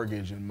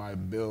mortgage and my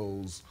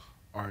bills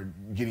are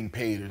getting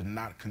paid and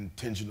not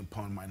contingent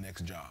upon my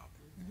next job.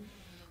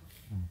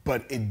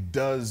 But it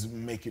does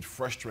make it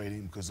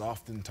frustrating because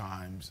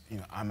oftentimes, you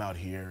know, I'm out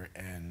here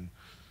and,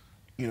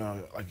 you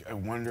know, like I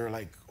wonder,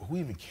 like, who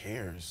even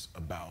cares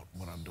about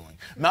what I'm doing?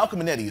 Malcolm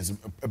and Eddie is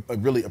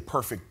really a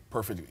perfect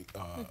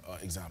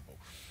example.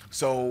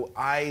 So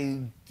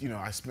I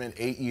spent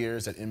 8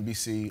 years at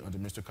NBC under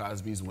Mr.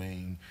 Cosby's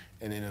wing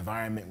in an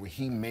environment where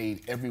he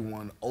made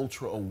everyone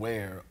ultra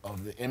aware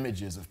of the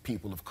images of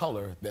people of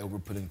color that were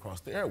putting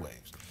across the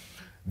airwaves.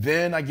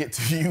 Then I get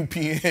to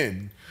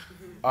UPN,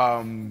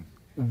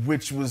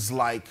 which was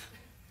like,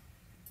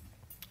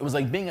 it was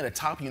like being at a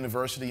top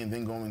university and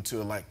then going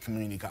to like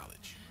community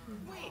college.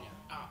 Wait.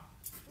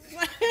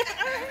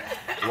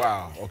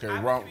 Wow. Okay.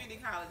 I'm a community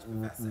college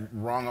professor.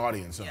 Wrong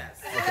audience. Huh?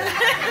 Yes.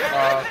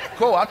 Okay.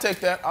 Cool. I'll take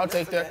that. I'll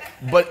take that.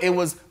 But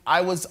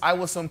I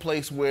was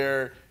someplace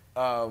where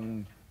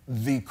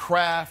the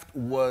craft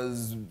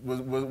was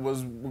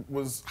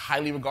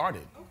highly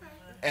regarded. Okay.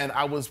 and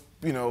I was,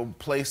 you know,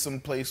 placed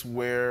someplace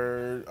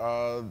where,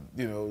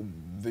 you know,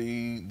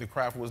 the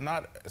craft was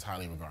not as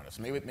highly regarded.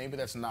 So maybe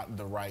that's not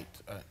the right.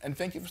 And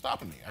thank you for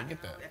stopping me. I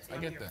get that. I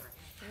get that.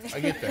 I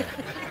get that.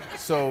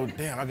 So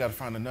damn, I gotta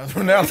find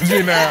another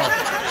analogy now.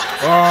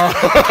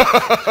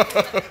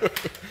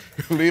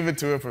 Leave it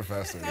to a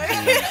professor.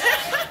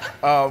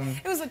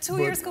 It was a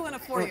 2-year school and a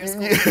 4-year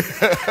school.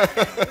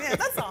 Yeah,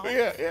 that's all.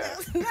 Yeah.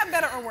 Not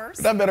better or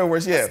worse. Not better or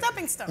worse, yeah. A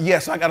stepping stone. Yeah,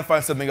 so I got to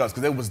find something else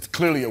because it was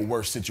clearly a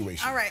worse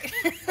situation. All right.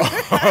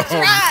 That's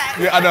right.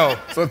 Yeah, I know.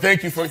 So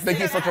thank you for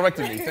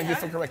correcting me. Thank you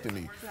for correcting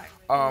me.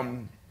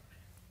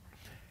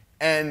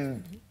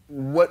 And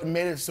what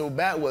made it so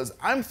bad was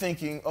I'm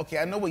thinking, okay,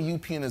 I know what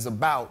UPN is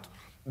about,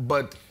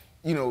 but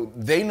you know,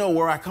 they know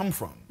where I come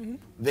from.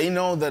 They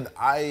know that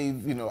I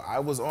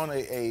was on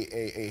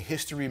a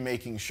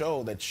history-making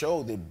show that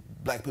showed that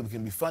black people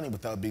can be funny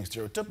without being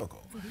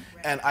stereotypical.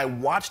 And I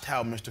watched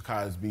how Mr.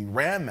 Cosby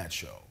ran that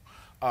show.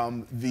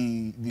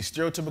 The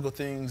stereotypical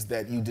things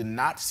that you did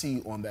not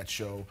see on that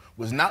show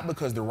was not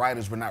because the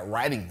writers were not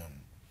writing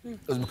them.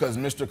 It was because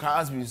Mr.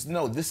 Cosby's,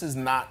 no, this is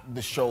not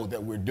the show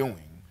that we're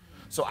doing.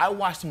 So I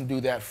watched him do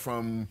that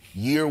from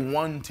year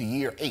 1 to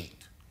year 8.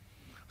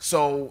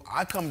 So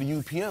I come to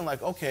UPN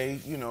like, okay,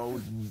 you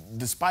know,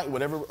 despite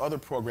whatever other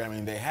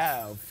programming they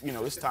have, you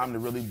know, it's time to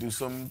really do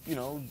some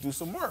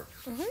work.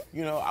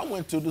 You know, I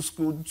went to the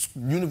school,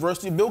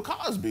 University of Bill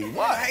Cosby.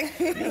 Why?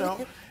 You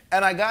know,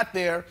 and I got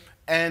there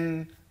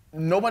and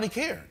nobody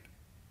cared.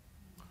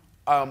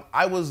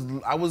 I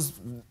was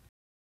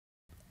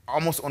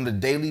almost on a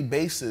daily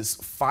basis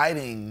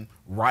fighting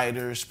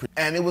writers,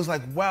 and it was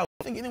like, wow,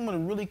 I think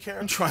anyone would really care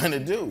what I'm trying to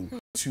do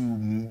to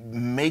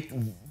make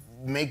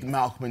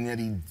Malcolm and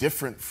Eddie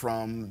different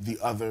from the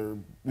other,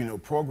 you know,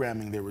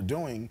 programming they were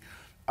doing.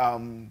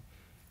 And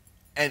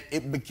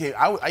it became,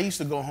 I used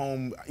to go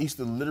home, I used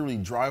to literally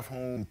drive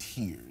home in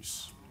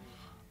tears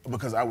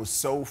because I was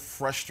so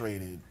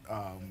frustrated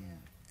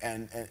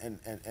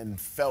and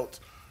felt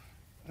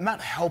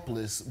not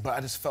helpless, but I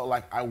just felt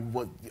like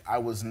I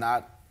was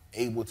not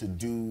able to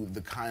do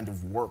the kind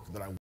of work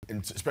that I,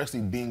 and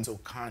especially being so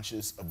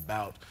conscious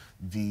about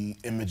the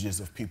images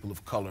of people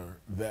of color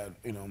that,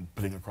 you know,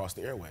 putting across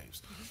the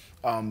airwaves.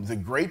 The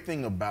great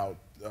thing about,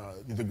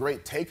 the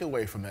great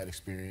takeaway from that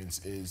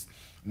experience is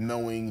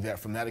knowing that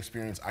from that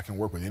experience I can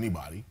work with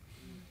anybody.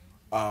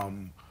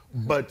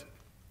 But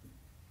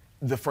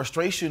the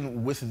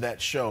frustration with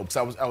that show,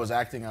 because I was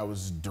acting, I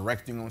was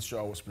directing on the show,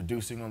 I was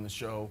producing on the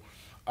show,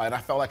 and I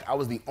felt like I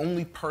was the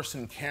only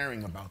person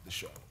caring about the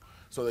show.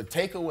 So the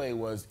takeaway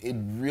was it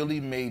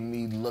really made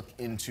me look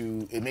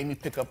into, it made me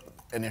pick up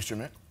an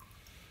instrument.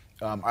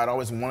 I'd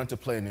always wanted to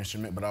play an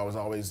instrument, but I was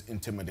always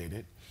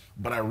intimidated.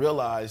 But I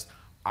realized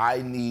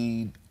I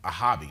need a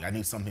hobby. I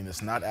need something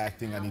that's not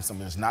acting, I need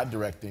something that's not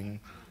directing.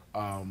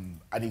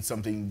 I need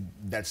something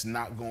that's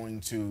not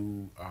going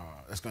to,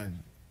 that's going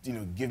to, you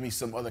know, give me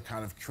some other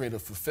kind of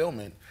creative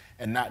fulfillment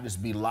and not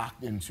just be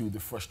locked into the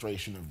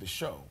frustration of the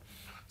show.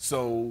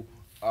 So,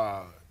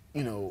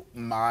 you know,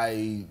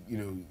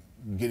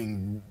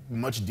 getting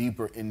much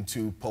deeper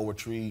into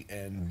poetry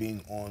and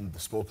being on the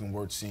spoken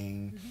word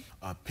scene,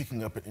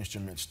 picking up an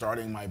instrument,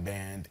 starting my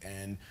band,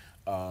 and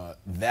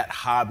that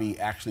hobby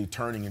actually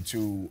turning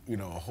into, you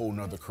know, a whole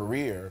nother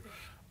career.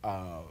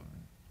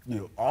 You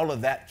know, all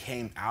of that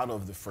came out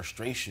of the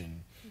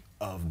frustration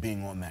of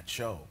being on that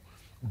show.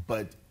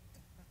 But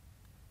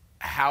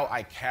how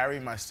I carry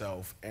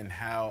myself and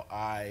how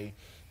I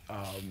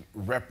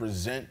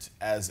represent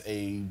as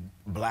a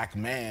black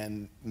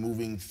man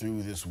moving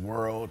through this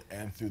world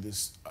and through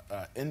this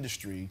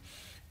industry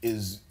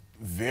is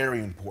very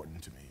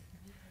important to me.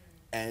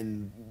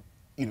 And,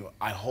 you know,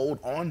 I hold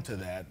on to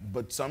that,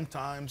 but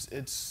sometimes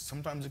it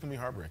can be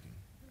heartbreaking,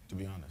 to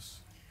be honest.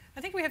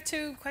 I think we have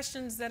 2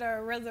 questions that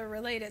are rather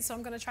related, so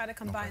I'm going to try to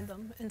combine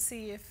them and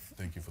see if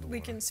we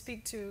can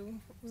speak to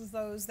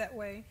those that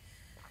way.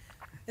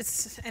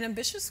 It's an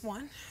ambitious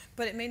one,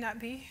 but it may not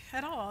be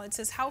at all. It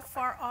says, how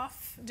far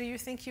off do you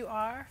think you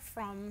are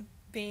from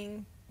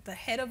being the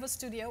head of a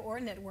studio or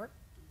a network?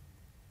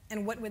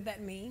 And what would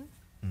that mean?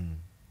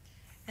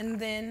 And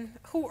then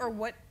who or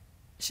what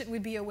should we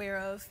be aware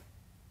of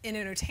in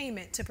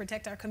entertainment to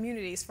protect our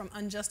communities from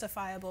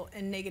unjustifiable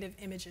and negative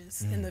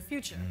images in the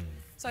future?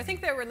 So I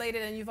think they're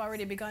related, and you've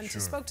already begun to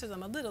spoke to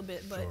them a little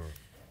bit, but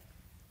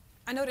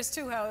I noticed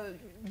too how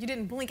you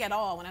didn't blink at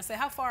all when I said,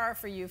 how far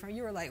for you?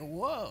 You were like,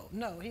 whoa.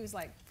 No, he was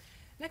like,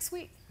 next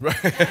week. Right.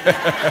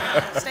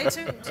 Stay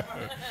tuned.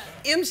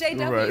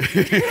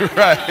 MJW.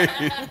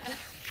 Right.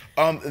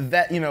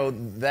 That, you know,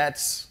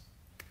 that's,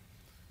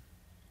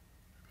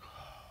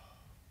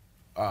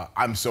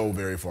 I'm so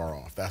very far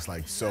off. That's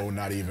like so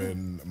not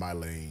even my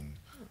lane.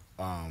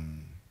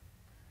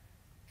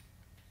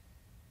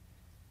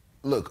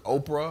 Look,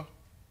 Oprah,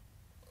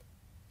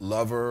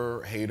 love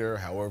her, hate her,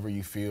 however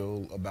you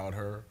feel about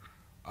her.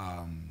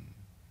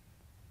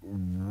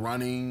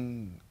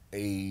 Running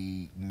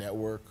a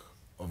network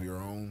of your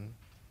own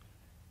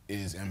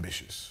is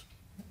ambitious.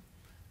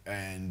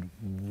 And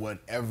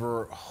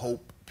whatever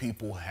hope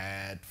people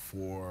had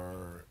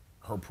for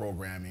her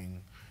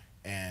programming,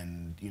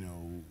 and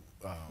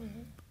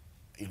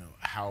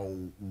how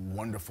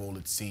wonderful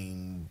it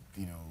seemed.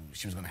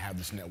 She was going to have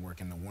this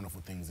network and the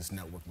wonderful things this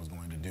network was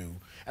going to do.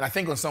 And I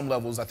think on some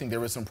levels, I think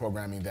there is some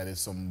programming that is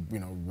some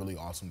really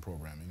awesome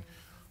programming.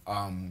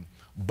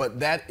 But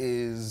that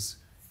is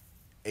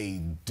a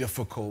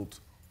difficult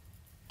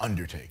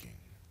undertaking,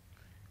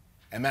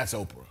 and that's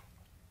Oprah.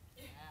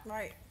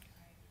 Right.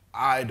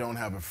 I don't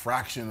have a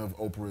fraction of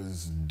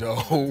Oprah's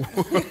dough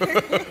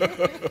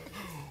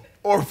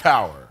or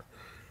power.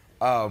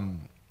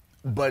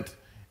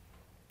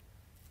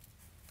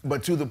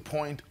 But to the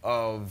point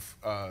of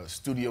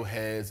studio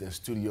heads and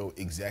studio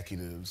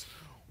executives,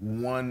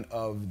 one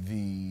of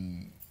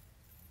the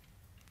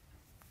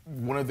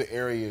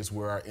areas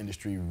where our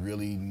industry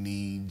really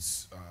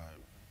needs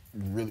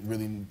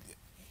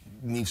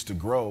to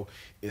grow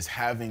is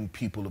having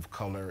people of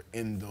color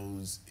in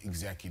those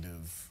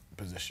executive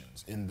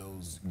positions, in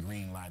those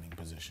green lighting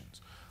positions.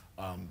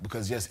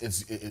 Because yes,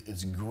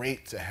 it's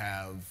great to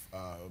have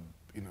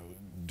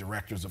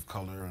directors of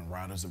color and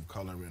writers of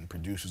color and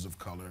producers of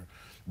color,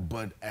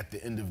 but at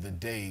the end of the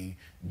day,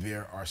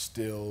 there are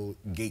still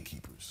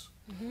gatekeepers.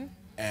 Mm-hmm.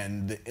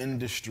 And the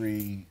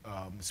industry,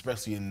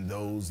 especially in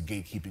those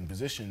gatekeeping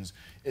positions,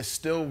 is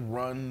still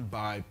run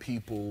by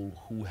people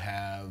who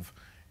have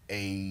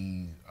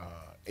a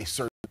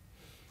certain,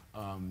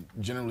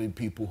 generally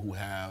people who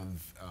have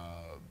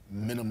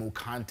minimal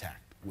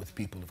contact with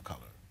people of color.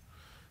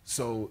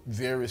 So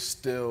there is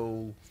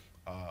still,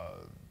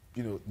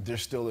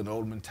 there's still an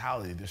old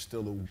mentality. There's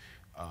still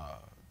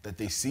that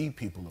they see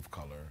people of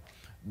color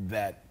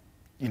that,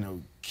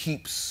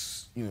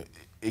 keeps,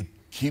 it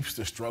keeps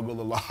the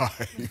struggle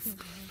alive.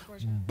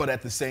 But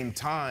at the same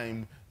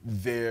time,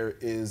 there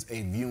is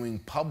a viewing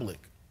public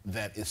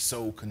that is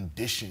so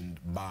conditioned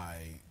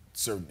by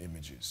certain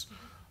images.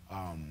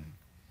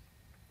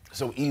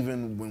 So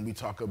even when we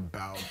talk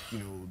about,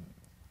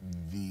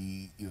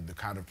 the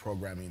kind of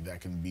programming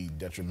that can be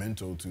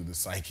detrimental to the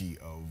psyche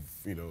of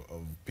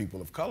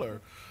people of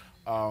color,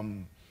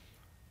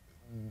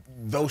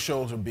 those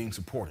shows are being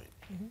supported.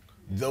 Mm-hmm.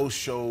 Those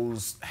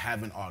shows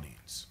have an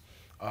audience.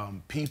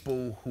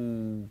 People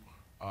who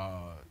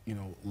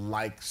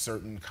like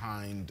certain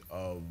kind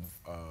of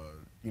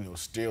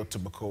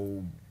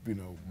stereotypical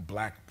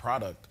black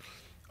product,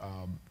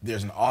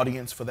 there's an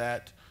audience for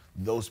that.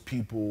 Those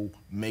people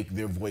make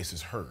their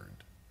voices heard.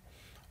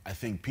 I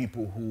think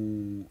people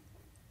who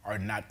are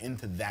not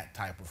into that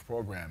type of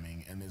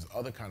programming, and there's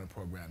other kind of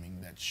programming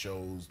that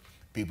shows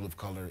people of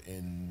color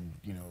in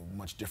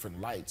much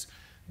different lights,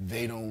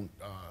 they don't,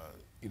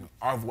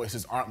 our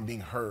voices aren't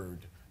being heard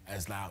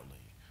as loudly.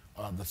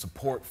 The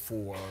support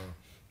for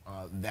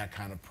that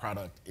kind of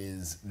product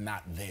is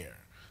not there.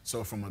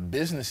 So from a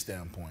business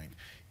standpoint,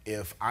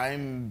 if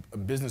I'm a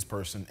business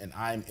person and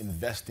I'm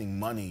investing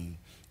money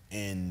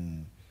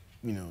in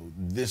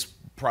this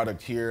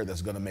product here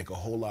that's going to make a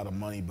whole lot of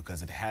money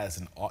because it has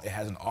an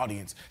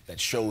audience that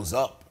shows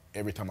up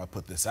every time I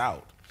put this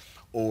out,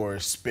 or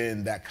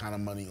spend that kind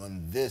of money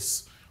on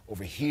this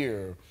over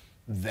here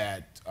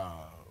that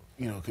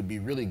could be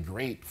really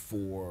great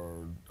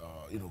for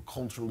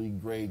culturally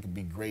great, could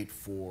be great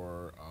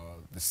for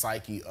the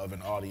psyche of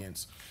an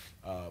audience.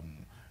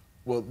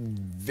 Well,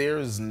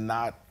 there's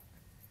not,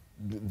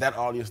 that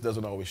audience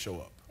doesn't always show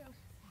up.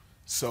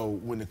 So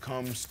when it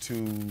comes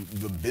to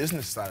the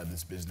business side of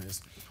this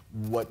business,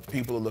 what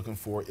people are looking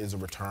for is a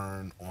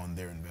return on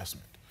their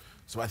investment.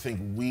 So I think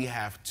we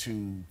have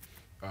to,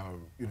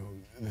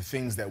 the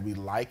things that we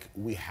like,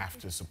 we have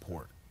to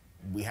support.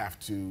 We have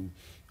to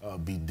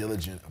be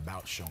diligent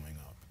about showing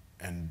up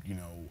and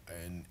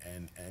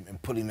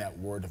putting that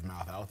word of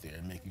mouth out there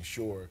and making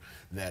sure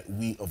that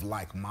we of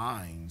like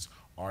minds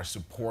are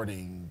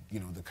supporting,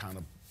 the kind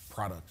of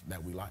product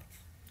that we like.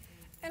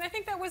 And I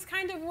think that was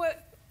kind of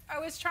what I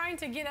was trying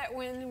to get at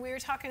when we were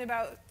talking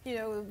about,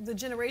 the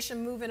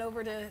generation moving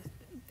over to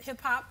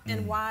hip hop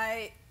and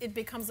why it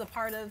becomes a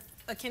part of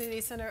a Kennedy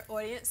Center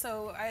audience.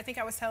 So I think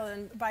I was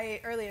telling Baye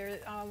earlier,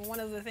 one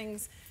of the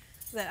things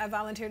that I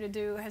volunteered to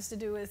do has to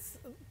do with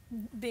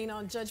being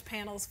on judge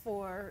panels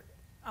for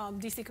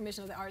DC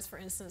Commission of the Arts, for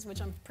instance,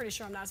 which I'm pretty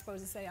sure I'm not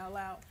supposed to say out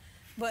loud,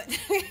 but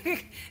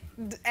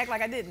act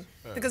like I didn't.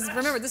 Because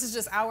remember, this is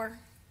just our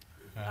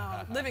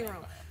living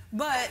room.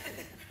 But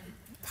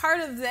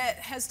part of that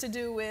has to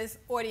do with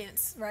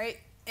audience, right?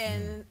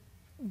 And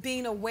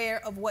being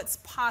aware of what's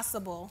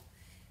possible.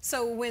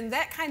 So when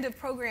that kind of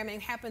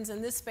programming happens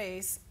in this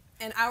space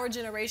and our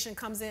generation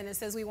comes in and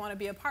says we want to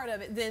be a part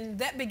of it, then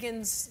that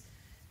begins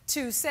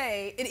to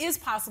say it is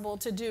possible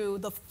to do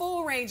the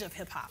full range of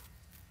hip hop.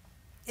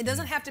 It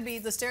doesn't have to be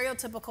the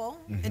stereotypical.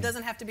 It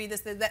doesn't have to be this,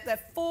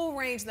 that full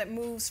range that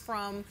moves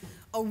from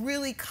a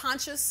really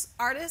conscious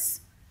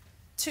artist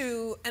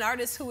to an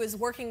artist who is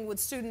working with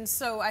students.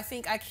 So I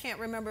think, I can't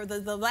remember,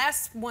 the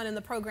last one in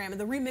the program,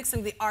 the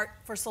remixing the art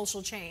for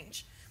social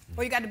change,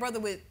 where you got the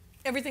brother with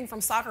everything from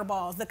soccer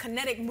balls, the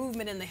kinetic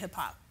movement in the hip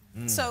hop.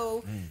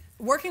 So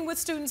working with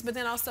students, but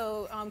then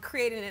also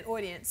creating an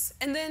audience.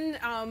 And then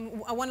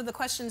one of the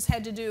questions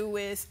had to do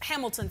with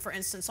Hamilton, for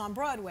instance, on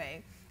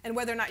Broadway, and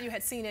whether or not you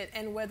had seen it,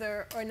 and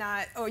whether or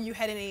not, or you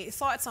had any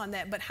thoughts on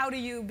that. But how do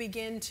you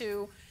begin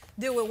to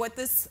deal with what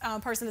this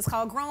person has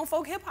called grown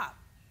folk hip hop?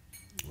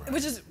 Right.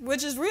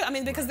 Which is real. I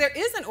mean, because there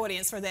is an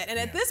audience for that, and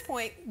at this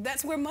point,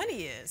 that's where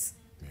money is.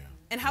 Yeah.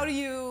 And how do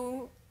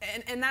you,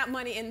 and not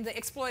money in the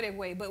exploitive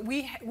way, but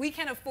we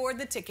can afford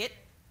the ticket.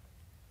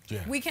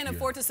 Yeah. We can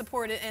afford to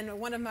support it. And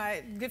one of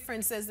my good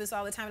friends says this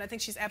all the time, and I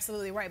think she's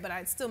absolutely right, but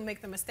I still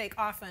make the mistake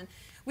often.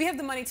 We have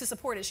the money to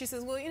support it. She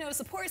says, well, you know,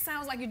 support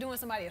sounds like you're doing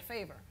somebody a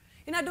favor.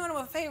 You're not doing them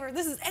a favor.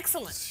 This is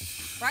excellent,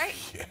 right?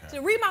 Yeah.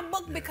 So read my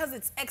book because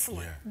it's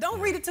excellent. Yeah.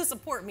 Don't read it to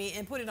support me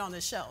and put it on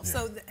the shelf. Yeah.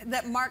 So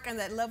that mark and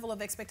that level of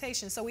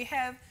expectation. So we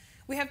have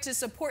to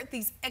support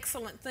these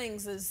excellent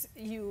things, as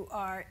you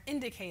are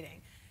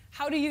indicating.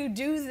 How do you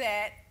do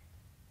that?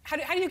 How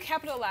do you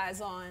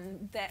capitalize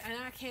on that? And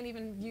I can't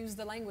even use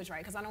the language right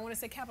because I don't want to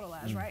say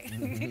capitalize, right?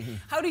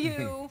 How do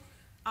you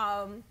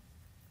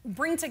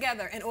bring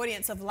together an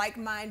audience of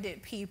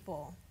like-minded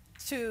people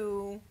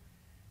to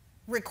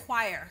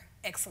require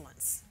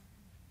excellence?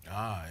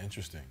 Ah,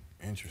 interesting.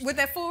 Interesting. With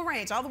that full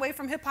range, all the way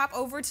from hip-hop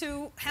over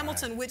to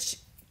Hamilton, which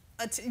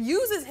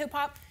uses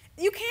hip-hop.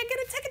 You can't get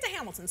a ticket to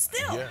Hamilton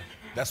still. Yeah,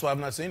 that's why I've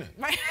not seen it.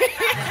 Right.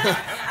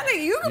 I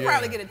think you could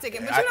probably get a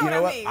ticket, but you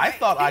know what I mean. Right? I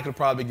thought I could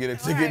probably get a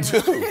ticket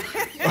too.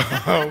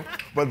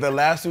 But the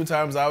last 2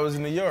 times I was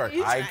in New York,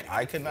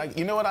 I could not.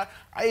 You know what?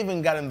 I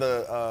even got in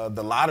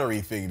the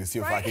lottery thing to see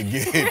if I could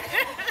get it.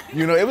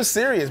 You know, it was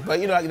serious, but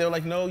you know, they were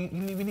like, no, we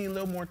need a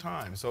little more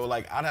time. So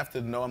like, I'd have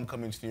to know I'm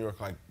coming to New York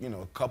like, you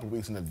know, a couple of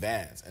weeks in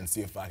advance and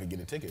see if I could get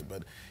a ticket.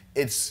 But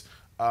it's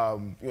you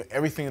know,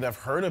 everything that I've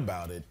heard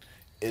about it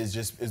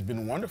it's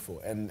been wonderful,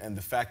 and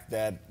the fact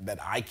that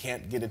I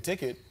can't get a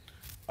ticket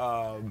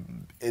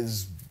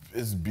is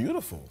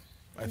beautiful.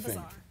 I think,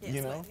 yes,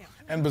 you know,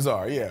 and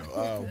bizarre, yeah.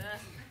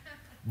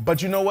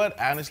 But you know what?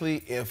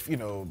 Honestly, if you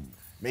know,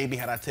 maybe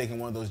had I taken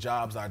one of those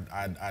jobs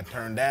I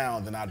turned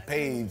down, then I'd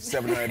pay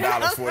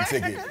 $700 for a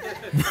ticket.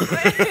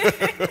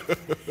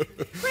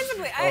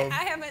 Principally,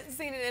 I haven't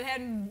seen it and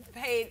hadn't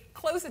paid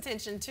close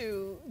attention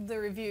to the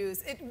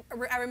reviews.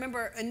 I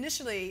remember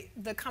initially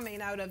the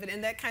coming out of it,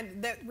 and that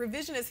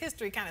revisionist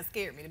history kind of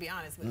scared me, to be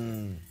honest with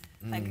you.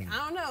 Like, I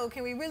don't know,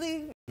 can we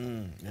really?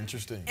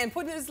 Interesting. And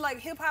putting this like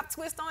hip hop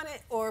twist on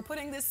it, or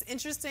putting this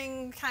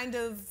interesting kind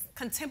of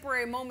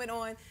contemporary moment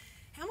on.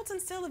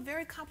 Hamilton's still a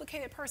very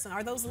complicated person.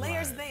 Are those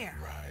layers there?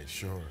 Right,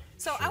 sure.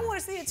 So I want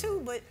to see it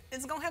too, but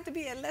it's going to have to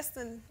be at less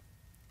than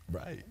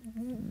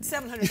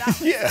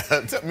 $700. Yeah,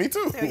 me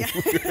too.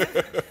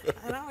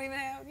 I don't even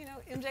have, you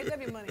know,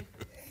 MJW money.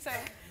 So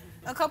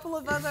a couple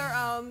of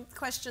other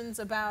questions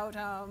about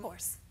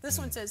course. This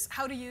one says,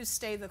 how do you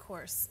stay the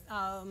course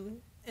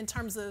in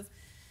terms of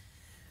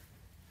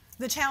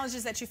the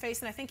challenges that you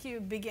face? And I think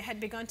you had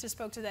begun to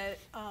spoke to that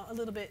a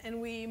little bit,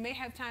 and we may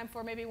have time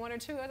for maybe 1 or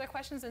 2 other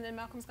questions, and then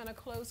Malcolm's going to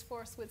close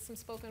for us with some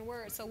spoken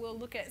words. So we'll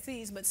look at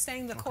these, but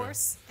staying the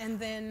course, and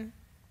then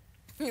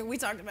we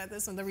talked about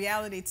this on the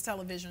reality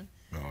television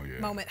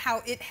moment,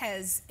 how it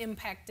has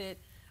impacted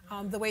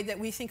the way that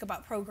we think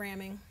about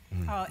programming,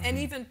 and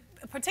even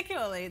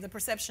particularly the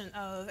perception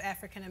of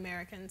African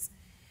Americans.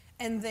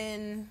 And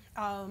then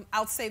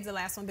I'll save the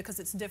last one because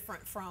it's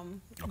different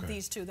from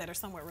these 2 that are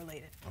somewhat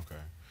related. Okay.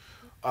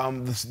 So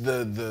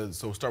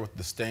we'll start with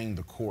the staying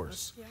the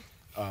course.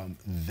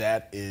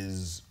 That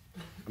is,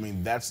 I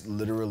mean, that's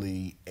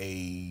literally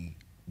a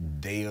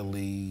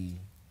daily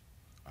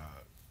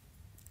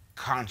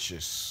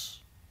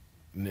consciousness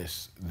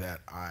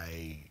that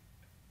I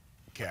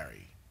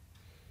carry,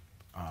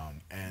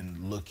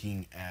 and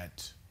looking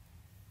at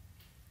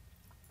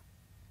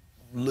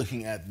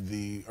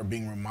or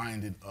being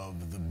reminded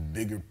of the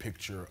bigger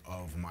picture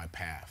of my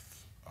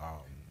path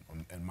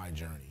and my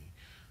journey.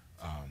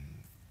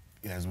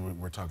 As we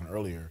were talking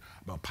earlier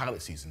about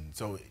pilot season.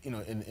 So, you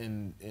know,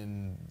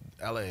 in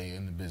LA,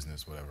 in the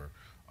business, whatever,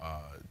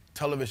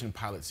 television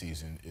pilot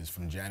season is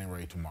from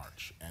January to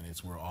March, and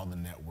it's where all the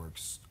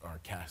networks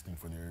are casting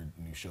for their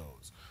new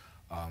shows.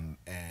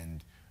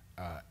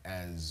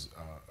 As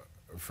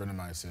a friend of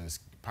mine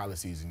says, pilot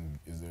season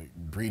is a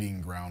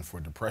breeding ground for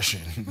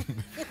depression.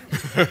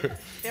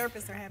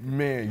 Therapists are happy.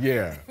 Man,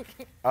 yeah.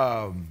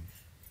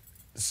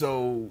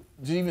 So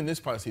even this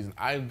pilot season,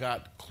 I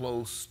got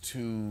close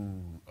to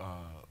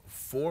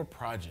 4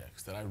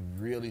 projects that I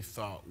really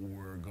thought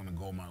were going to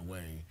go my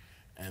way,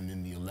 and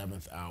in the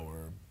 11th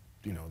hour,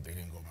 you know, they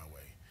didn't go my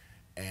way.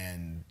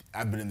 And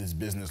I've been in this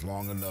business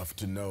long enough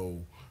to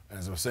know,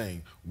 as I was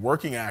saying,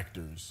 working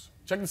actors,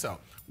 check this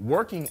out,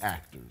 working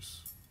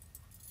actors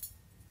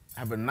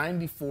have a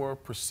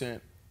 94%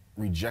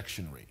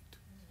 rejection rate.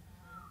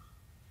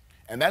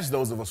 And that's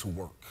those of us who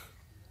work.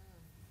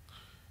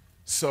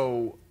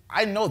 So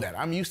I know that.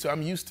 I'm used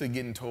to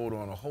getting told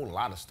on a whole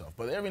lot of stuff.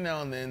 But every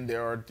now and then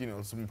there are, you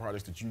know, some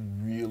projects that you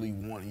really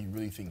want and you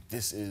really think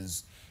this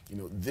is, you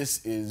know,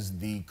 this is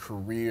the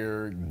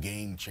career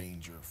game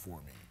changer for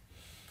me.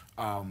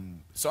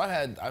 So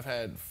I've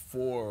had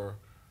 4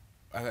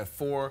 had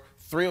four.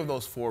 Three of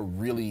those four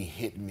really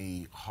hit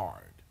me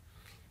hard.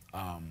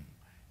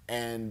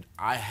 And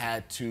I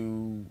had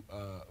to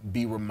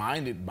be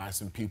reminded by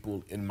some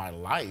people in my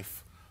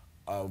life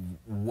of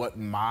what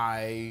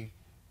my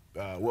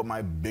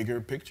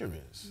bigger picture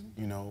is.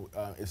 You know,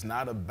 it's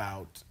not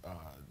about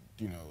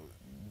you know,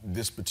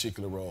 this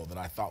particular role that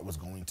I thought was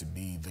going to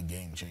be the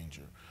game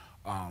changer.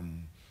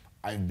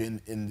 I've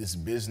been in this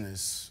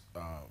business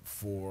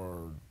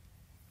for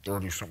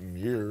 30-something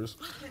years,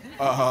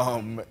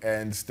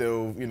 and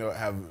still, you know,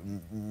 have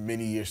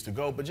many years to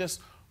go. But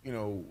just, you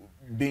know,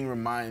 being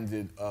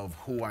reminded of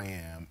who I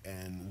am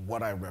and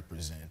what I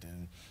represent,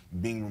 and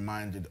being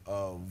reminded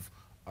of,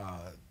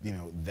 you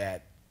know,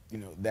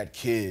 that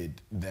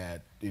kid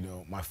that, you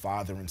know, my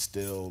father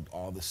instilled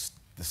all this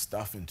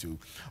stuff into.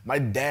 My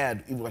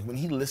dad, like when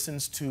he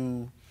listens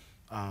to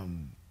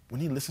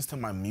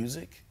my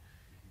music,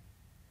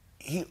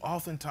 he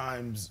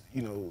oftentimes,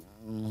 you know,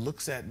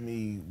 looks at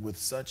me with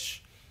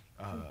such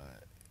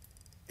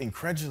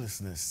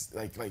incredulousness,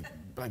 like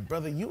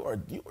brother, you are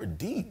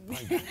deep,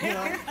 like, you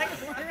know.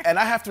 And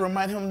I have to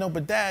remind him, no,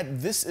 but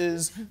Dad, this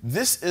is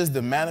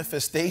the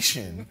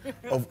manifestation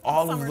of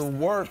all of the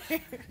work,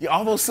 yeah,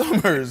 all those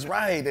summers,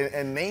 right?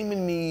 And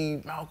naming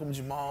me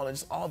Malcolm-Jamal and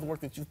just all the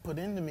work that you've put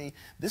into me.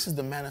 This is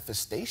the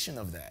manifestation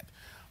of that.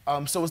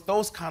 So it's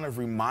those kind of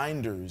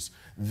reminders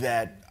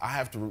that I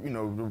have to, you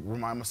know,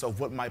 remind myself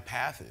what my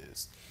path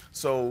is.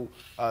 So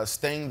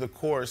staying the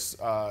course,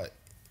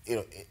 you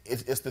know,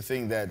 it's the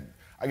thing that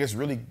I guess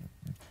really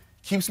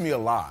keeps me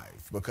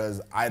alive,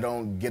 because I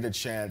don't get a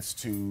chance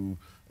to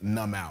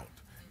numb out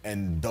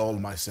and dull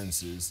my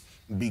senses,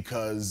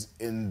 because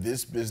in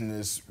this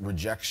business,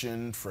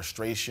 rejection,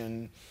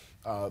 frustration,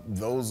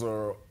 those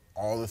are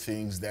all the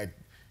things that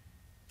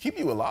keep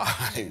you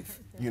alive,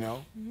 you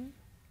know? Mm-hmm.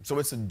 So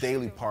it's a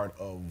daily part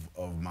of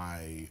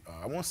my,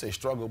 I won't say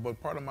struggle, but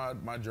part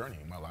of my journey,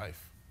 my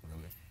life,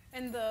 really.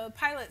 And the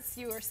pilots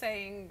you were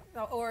saying,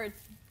 or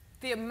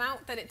the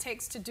amount that it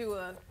takes to do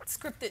a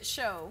scripted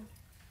show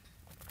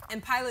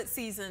and pilot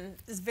season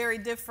is very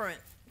different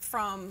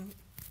from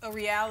a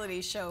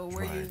reality show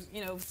where right.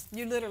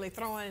 you're literally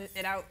throwing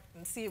it out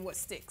and seeing what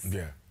sticks.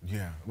 Yeah,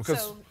 yeah. Because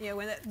so, you know,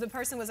 when the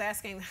person was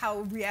asking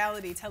how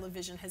reality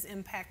television has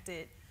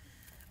impacted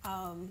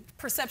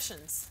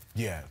perceptions.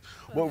 Yeah.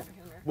 Well,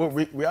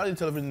 reality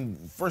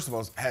television, first of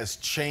all, has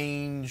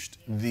changed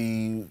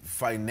the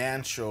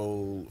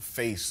financial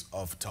face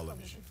of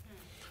television.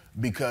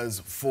 Because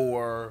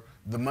for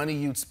the money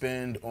you'd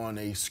spend on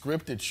a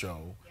scripted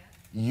show,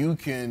 you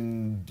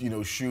can, you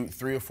know, shoot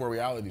 3 or 4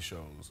 reality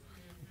shows.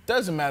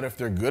 Doesn't matter if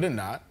they're good or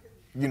not.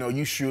 You know,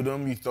 you shoot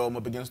them, you throw them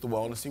up against the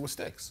wall and see what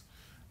sticks.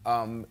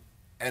 And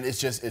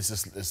it's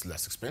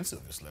less expensive,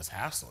 it's less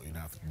hassle. You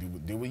don't have to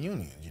deal with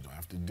unions. You don't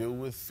have to deal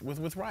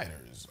with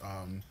writers.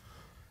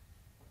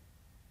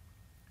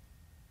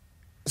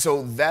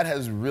 So that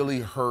has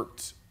really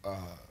hurt.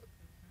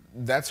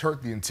 That's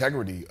hurt the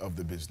integrity of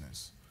the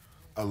business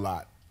a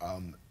lot.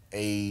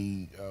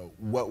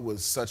 What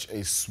was such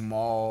a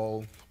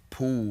small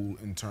pool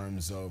in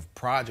terms of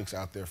projects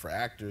out there for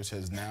actors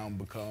has now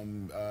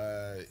become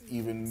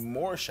even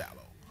more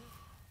shallow.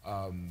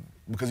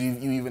 Because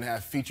you even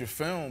have feature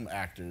film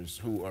actors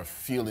who are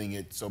feeling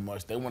it so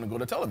much they want to go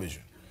to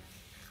television.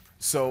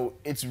 So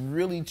it's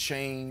really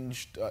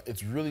changed.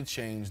 It's really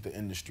changed the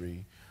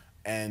industry,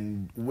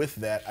 and with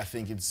that, I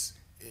think it's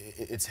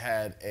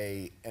had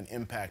an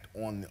impact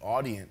on the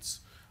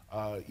audience.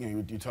 You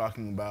know, you're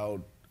talking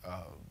about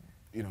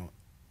you know,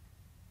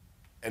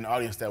 an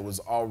audience that was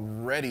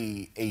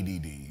already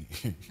ADD,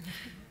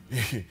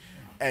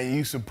 and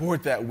you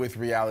support that with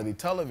reality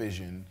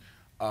television.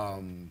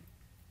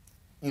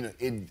 You know,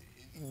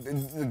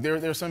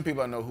 there are some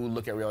people I know who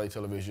look at reality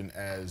television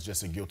as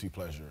just a guilty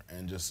pleasure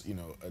and just, you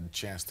know, a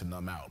chance to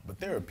numb out. But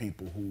there are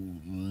people who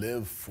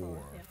live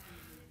for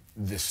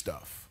this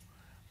stuff.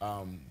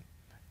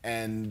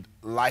 And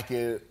like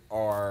it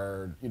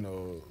or, you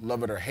know,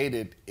 love it or hate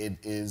it, it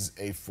is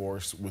a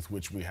force with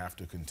which we have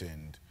to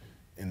contend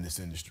in this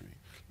industry.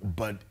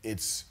 But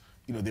it's,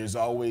 you know, there's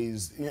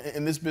always,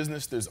 in this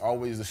business, there's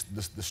always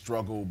the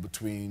struggle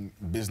between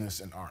business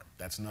and art.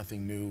 That's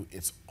nothing new.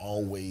 It's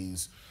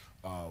always,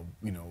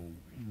 you know,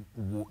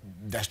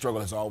 that struggle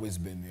has always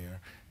been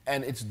there.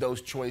 And it's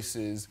those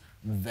choices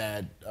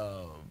that,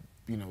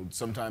 you know,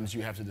 sometimes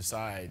you have to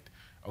decide,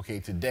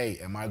 okay, today,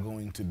 am I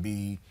going to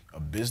be a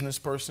business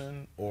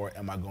person or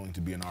am I going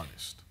to be an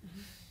artist? Mm-hmm.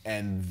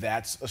 And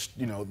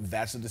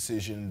that's a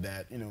decision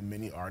that, you know,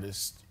 many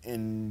artists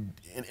in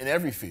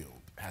every field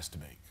has to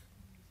make.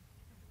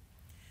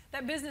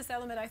 That business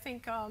element, I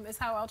think, is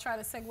how I'll try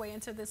to segue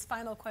into this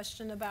final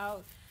question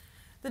about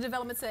the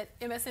developments at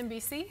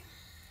MSNBC,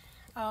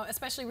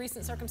 especially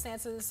recent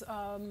circumstances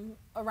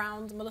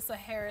around Melissa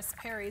Harris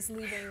Perry's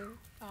leaving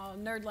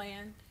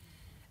Nerdland.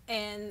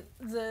 And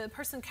the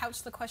person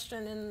couched the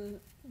question in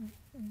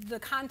the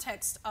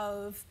context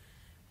of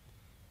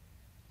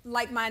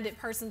like-minded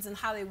persons in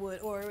Hollywood,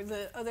 or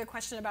the other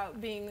question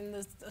about being in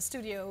a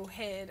studio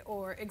head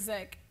or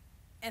exec,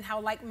 and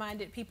how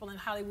like-minded people in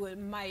Hollywood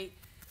might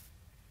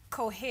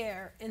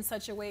cohere in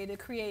such a way to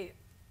create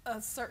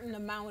a certain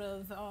amount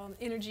of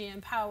energy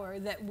and power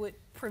that would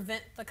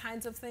prevent the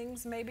kinds of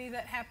things maybe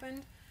that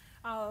happened.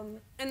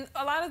 And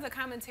a lot of the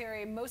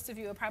commentary most of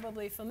you are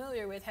probably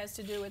familiar with has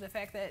to do with the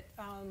fact that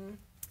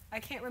I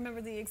can't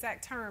remember the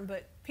exact term,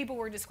 but people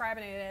were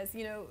describing it as,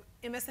 you know,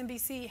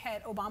 MSNBC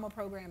had Obama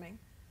programming.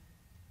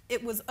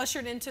 It was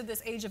ushered into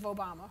this age of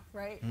Obama,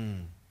 right?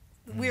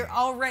 We're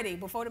already,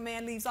 before the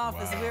man leaves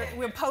office,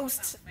 we're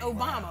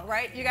post-Obama,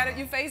 right?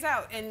 You phase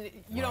out, and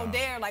you don't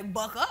dare like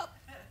buck up.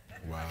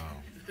 Wow.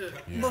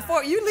 Yeah.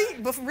 Before you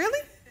leave, really?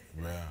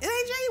 Yeah. It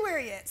ain't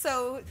January yet,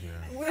 so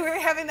we're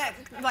having that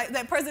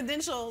that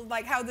presidential,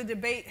 like how the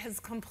debate has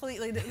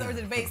completely, or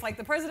the debates, like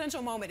the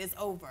presidential moment is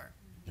over.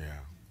 Yeah.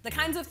 The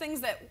kinds of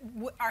things that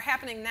are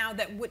happening now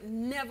that would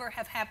never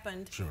have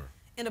happened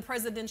in a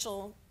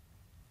presidential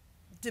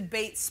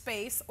debate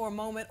space or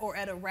moment or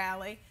at a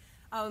rally.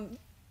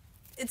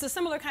 It's a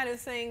similar kind of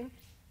thing.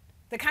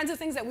 The kinds of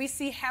things that we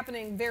see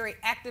happening very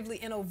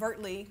actively and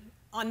overtly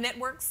on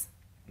networks,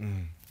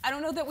 I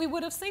don't know that we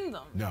would have seen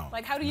them. No.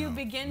 Like, how do you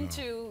begin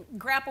to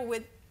grapple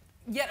with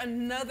yet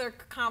another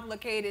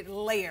complicated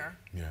layer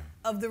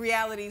of the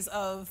realities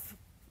of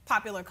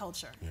popular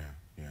culture?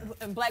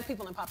 And black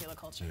people in popular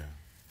culture.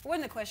 There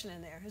wasn't a question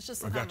in there. It's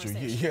just a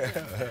conversation.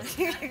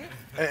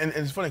 And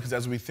it's funny because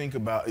as we think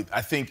about it,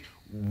 I think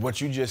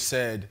what you just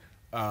said,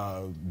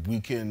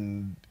 we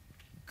can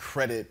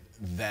credit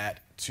that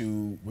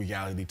to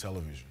reality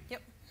television.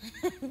 Yep.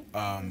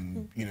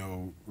 You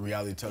know,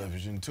 reality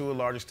television to a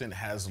large extent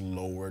has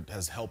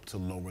helped to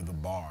lower the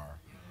bar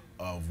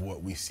of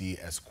what we see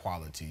as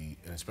quality,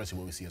 and especially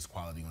what we see as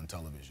quality on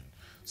television.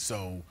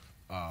 So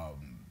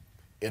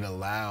it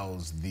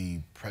allows the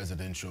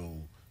presidential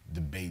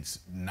debates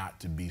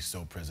not to be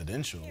so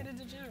presidential. Yeah, to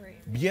degenerate.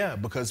 Yeah,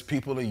 because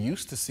people are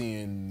used to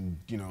seeing,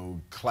 you know,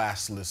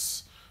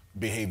 classless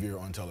behavior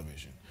on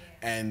television.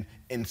 And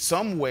in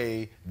some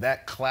way,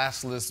 that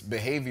classless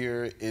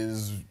behavior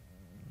is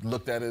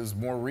looked at as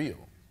more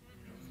real.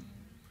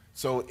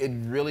 So it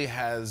really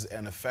has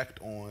an effect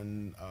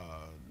on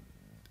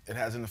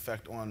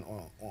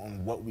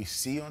on what we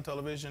see on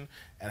television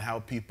and how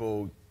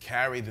people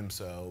carry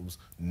themselves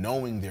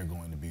knowing they're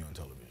going to be on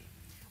television.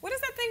 What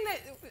is that thing that,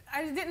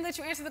 I didn't let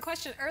you answer the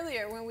question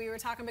earlier when we were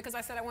talking because I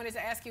said I wanted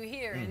to ask you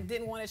here and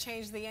didn't want to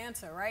change the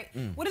answer, right?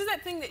 What is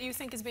that thing that you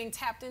think is being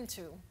tapped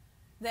into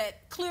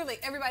that clearly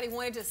everybody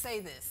wanted to say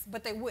this,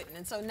 but they wouldn't,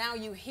 and so now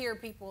you hear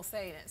people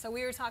saying it? So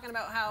we were talking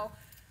about how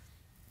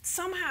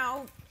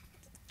somehow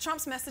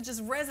Trump's message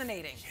is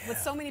resonating with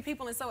so many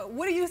people, and so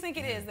what do you think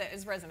it is that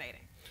is resonating?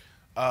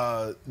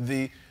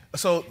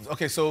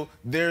 So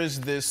there's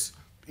this,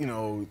 you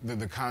know,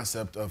 the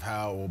concept of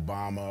how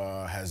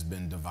Obama has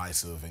been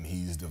divisive and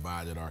he's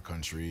divided our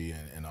country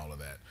and all of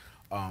that.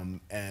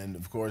 And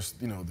of course,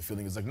 you know, the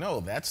feeling is like, no,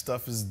 that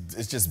stuff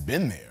it's just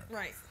been there.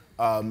 Right.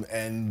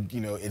 And,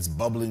 you know, it's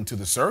bubbling to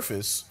the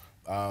surface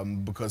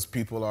because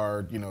people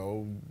are, you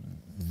know,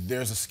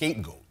 there's a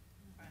scapegoat.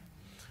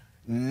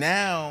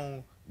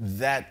 Now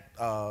that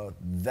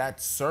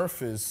that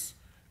surface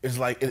is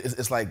like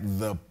it's like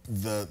the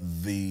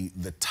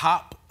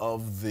top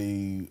of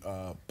the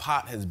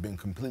pot has been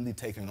completely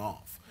taken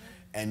off,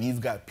 and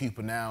you've got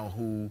people now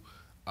who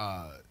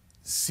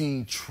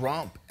see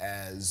Trump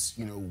as,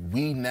 you know,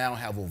 we now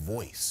have a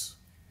voice.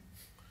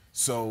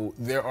 So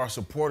there are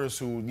supporters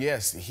who,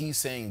 yes, he's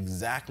saying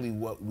exactly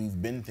what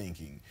we've been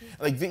thinking.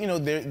 Like, you know,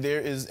 there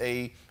is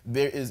a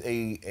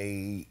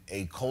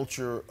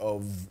culture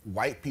of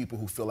white people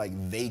who feel like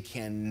they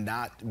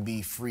cannot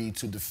be free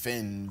to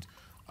defend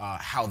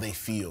how they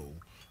feel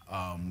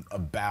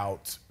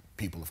about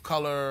people of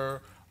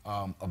color,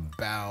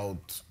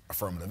 about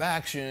affirmative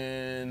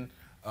action,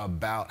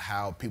 about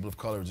how people of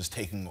color are just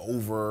taking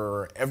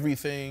over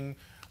everything.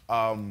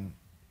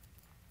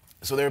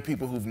 So there are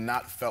people who've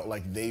not felt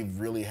like they've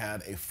really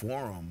had a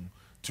forum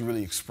to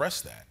really express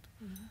that.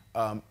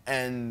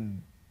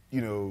 And,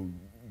 you know,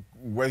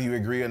 whether you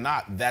agree or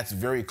not, that's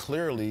very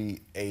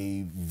clearly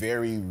a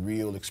very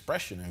real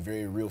expression and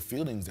very real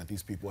feelings that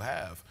these people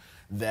have,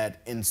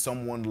 that in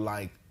someone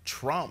like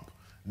Trump,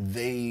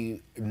 they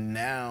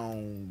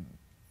now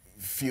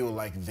feel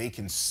like they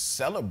can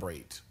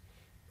celebrate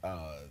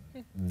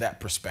that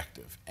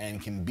perspective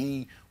and can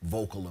be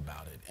vocal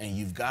about it. And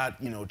you've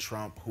got, you know,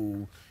 Trump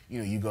who, you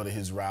know, you go to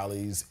his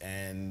rallies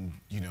and,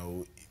 you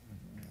know,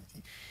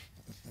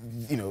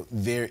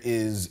 there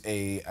is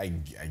I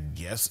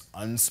guess,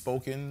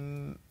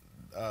 unspoken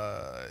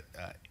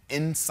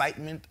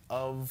incitement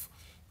of,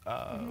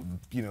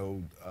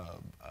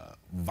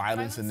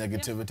 violence and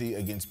negativity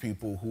against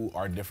people who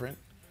are different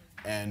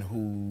and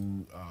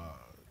who,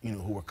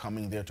 who are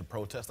coming there to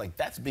protest. Like,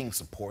 that's being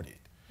supported.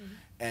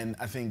 And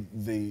I think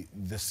the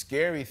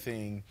scary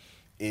thing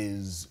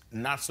is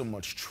not so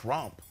much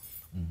Trump,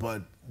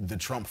 but the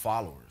Trump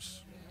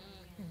followers.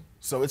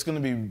 So it's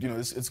going to be,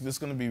 it's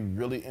going to be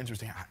really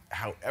interesting.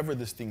 However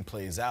this thing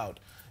plays out,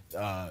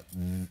 that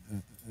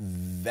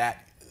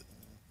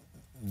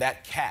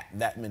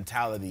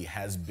mentality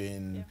has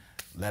been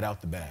let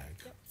out the bag.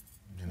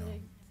 You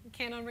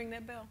can't unring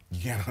that bell. You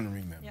can't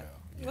unring that Yep. bell.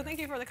 Well, thank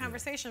you for the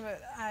conversation,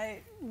 but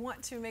I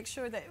want to make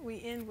sure that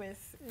we end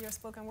with your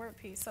spoken word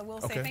piece. So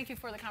we'll say thank you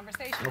for the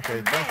conversation. Okay,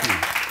 and thank you.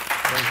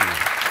 Thank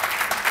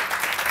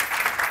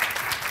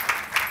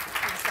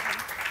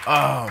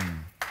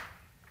you.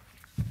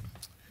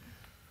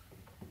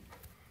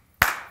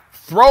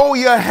 Throw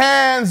your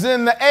hands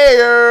in the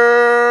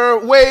air,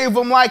 wave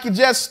them like you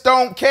just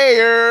don't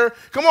care.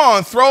 Come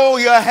on, throw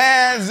your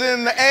hands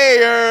in the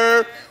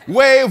air,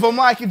 wave them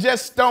like you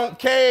just don't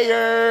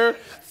care.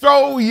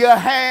 Throw your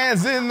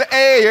hands in the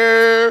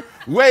air,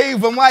 wave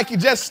them like you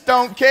just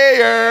don't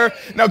care.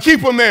 Now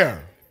keep them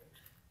there.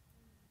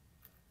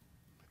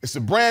 It's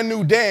a brand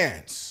new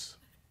dance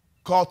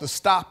called the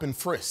stop and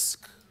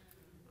frisk.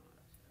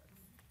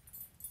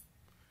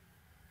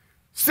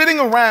 Sitting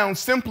around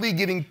simply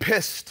getting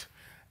pissed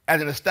at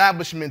an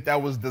establishment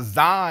that was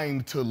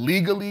designed to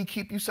legally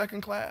keep you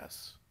second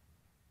class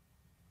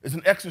is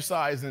an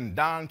exercise in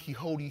Don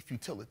Quixote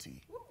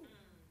futility.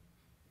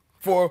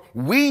 For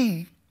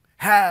we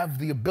have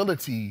the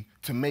ability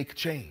to make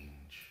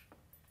change.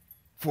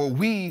 For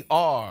we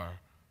are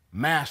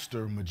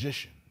master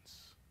magicians.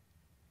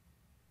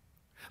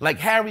 Like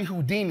Harry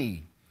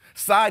Houdini,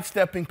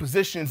 sidestepping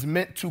positions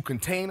meant to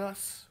contain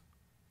us,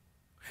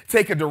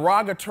 take a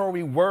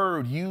derogatory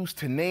word used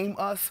to name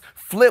us,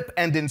 flip,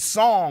 and in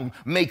song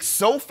make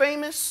so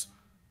famous,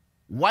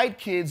 white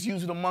kids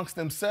use it amongst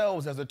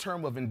themselves as a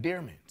term of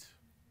endearment.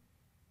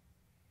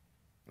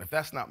 If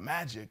that's not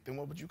magic, then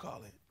what would you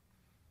call it?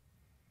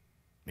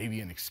 Maybe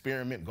an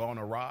experiment gone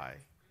awry?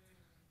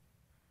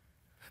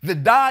 The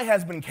die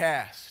has been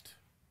cast,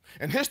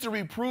 and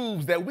history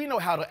proves that we know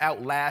how to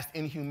outlast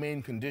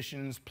inhumane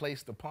conditions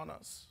placed upon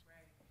us.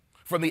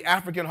 From the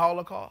African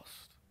Holocaust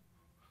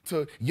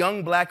to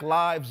young black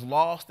lives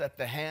lost at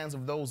the hands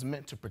of those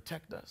meant to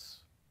protect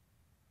us,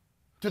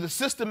 to the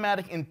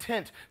systematic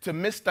intent to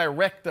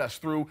misdirect us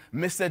through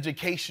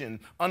miseducation,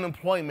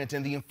 unemployment,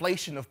 and the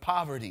inflation of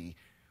poverty,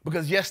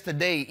 because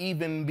yesterday,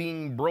 even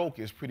being broke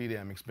is pretty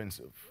damn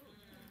expensive.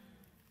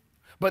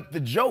 But the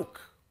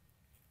joke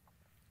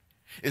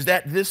is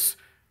that this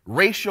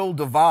racial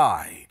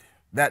divide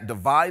that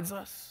divides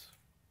us,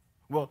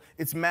 well,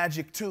 it's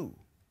magic too,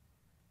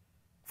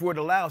 for it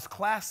allows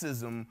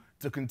classism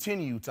to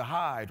continue to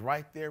hide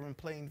right there in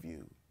plain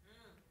view.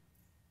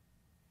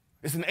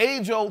 It's an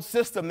age-old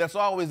system that's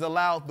always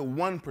allowed the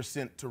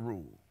 1% to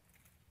rule.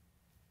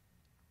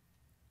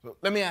 So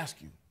let me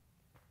ask you,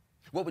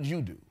 what would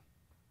you do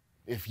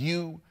if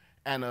you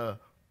and a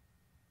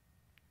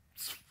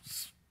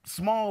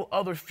small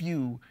other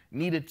few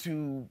needed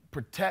to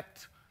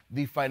protect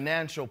the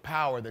financial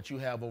power that you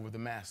have over the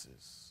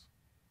masses?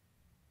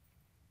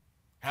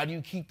 How do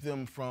you keep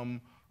them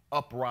from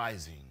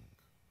uprising,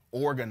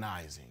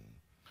 organizing,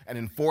 and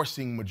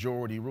enforcing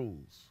majority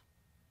rules?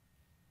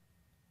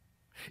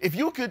 If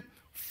you could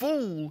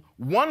fool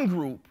one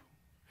group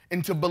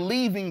into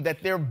believing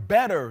that they're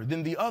better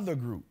than the other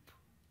group,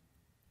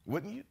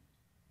 wouldn't you?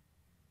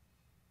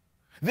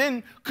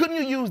 Then couldn't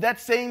you use that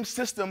same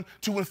system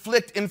to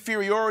inflict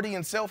inferiority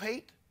and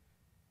self-hate?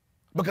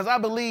 Because I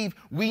believe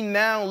we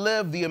now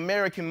live the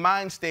American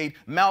mind state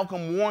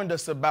Malcolm warned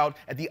us about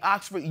at the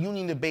Oxford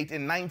Union debate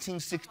in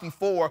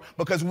 1964,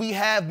 because we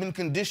have been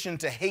conditioned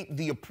to hate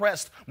the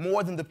oppressed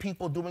more than the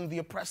people doing the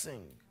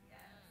oppressing.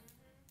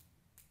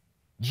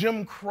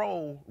 Jim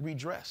Crow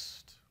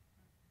redressed.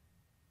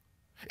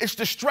 It's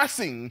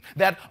distressing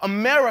that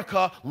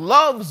America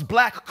loves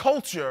black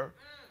culture,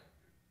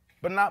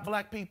 but not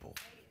black people.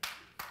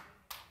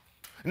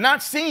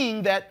 Not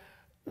seeing that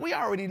we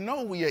already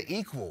know we are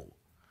equal.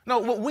 No,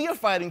 what we are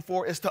fighting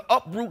for is to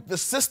uproot the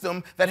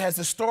system that has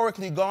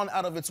historically gone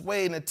out of its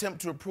way in an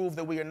attempt to prove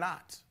that we are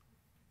not.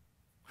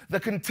 The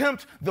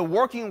contempt the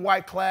working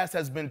white class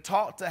has been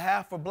taught to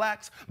have for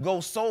blacks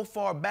goes so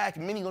far back,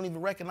 many don't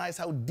even recognize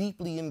how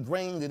deeply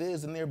ingrained it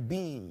is in their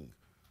being.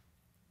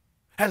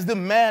 Has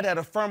them mad at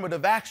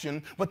affirmative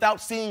action without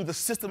seeing the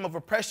system of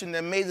oppression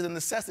that made it a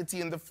necessity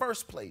in the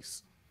first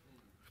place.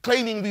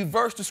 Claiming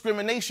reverse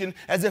discrimination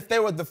as if they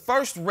were the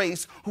first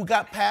race who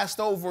got passed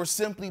over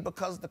simply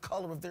because of the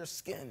color of their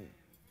skin.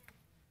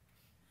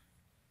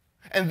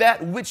 And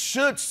that which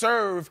should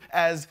serve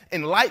as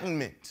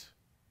enlightenment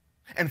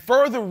and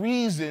further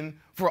reason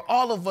for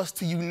all of us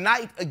to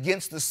unite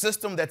against the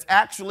system that's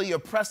actually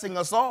oppressing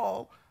us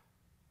all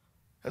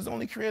has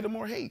only created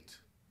more hate.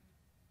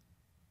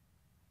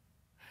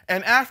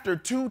 And after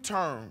 2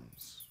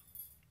 terms,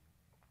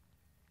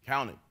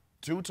 count it,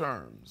 2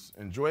 terms,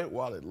 enjoy it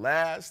while it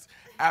lasts.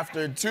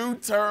 After 2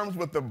 terms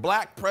with the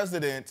black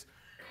president,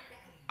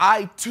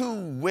 I too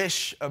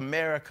wish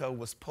America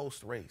was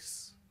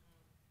post-race.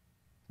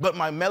 But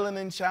my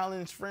melanin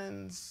challenged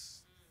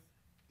friends,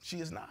 she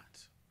is not.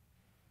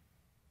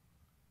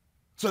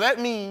 So that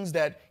means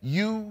that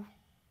you,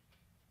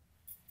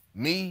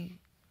 me,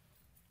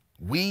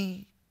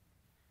 we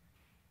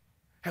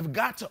have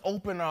got to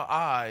open our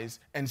eyes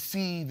and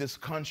see this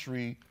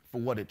country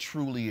for what it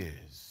truly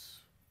is.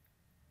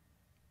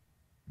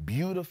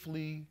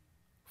 Beautifully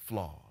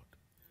flawed.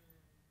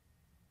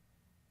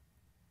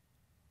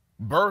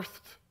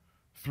 birthed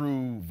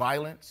through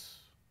violence,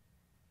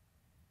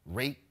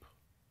 rape,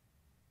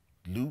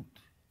 loot,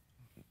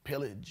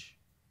 pillage,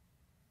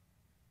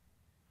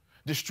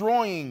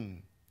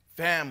 destroying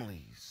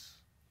families,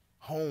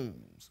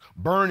 homes,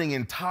 burning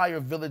entire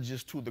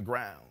villages to the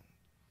ground,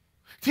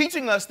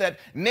 teaching us that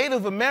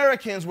Native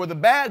Americans were the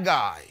bad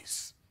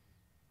guys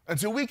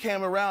until we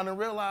came around and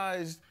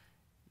realized,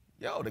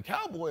 yo, the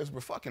cowboys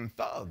were fucking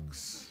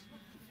thugs.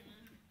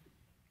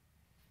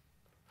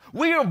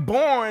 We are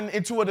born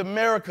into an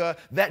America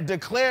that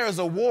declares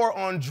a war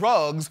on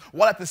drugs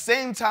while at the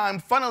same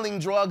time funneling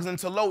drugs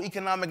into low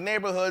economic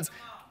neighborhoods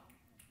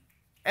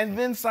and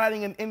then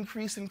citing an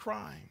increase in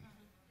crime.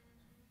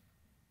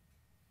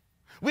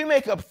 We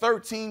make up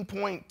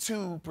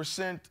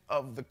 13.2%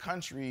 of the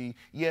country,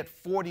 yet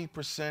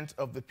 40%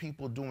 of the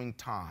people doing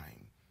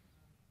time.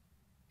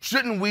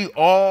 Shouldn't we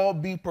all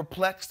be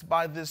perplexed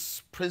by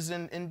this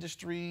prison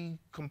industry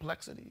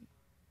complexity?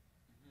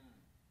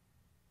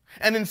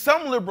 And in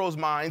some liberals'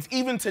 minds,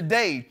 even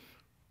today,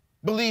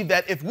 believe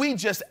that if we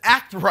just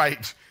act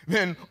right,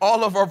 then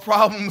all of our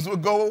problems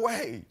would go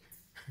away.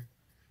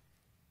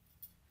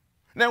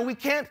 Now, we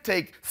can't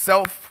take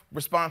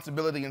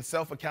self-responsibility and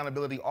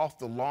self-accountability off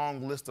the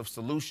long list of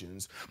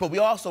solutions, but we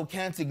also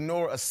can't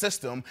ignore a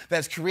system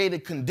that's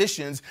created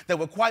conditions that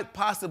would quite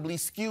possibly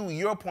skew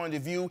your point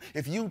of view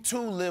if you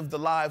too live the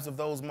lives of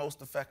those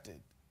most affected.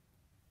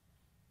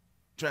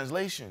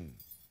 Translation: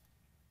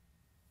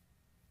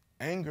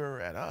 anger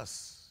at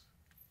us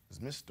is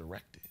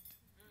misdirected.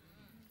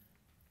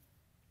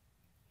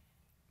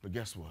 But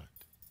guess what?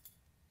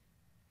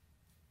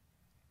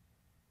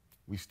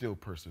 We still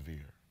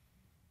persevere.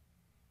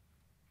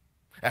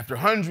 After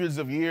hundreds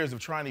of years of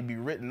trying to be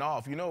written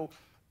off, you know,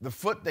 the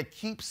foot that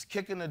keeps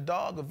kicking a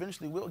dog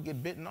eventually will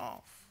get bitten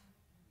off.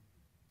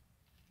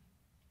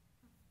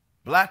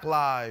 Black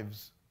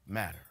lives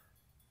matter.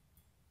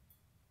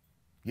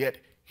 Yet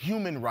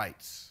human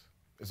rights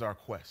is our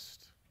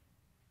quest.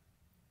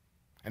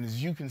 And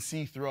as you can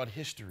see throughout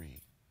history,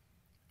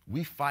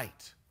 we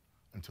fight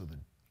until the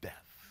death.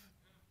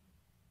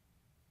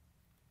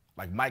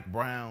 Like Mike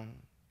Brown,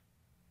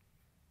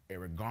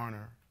 Eric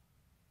Garner,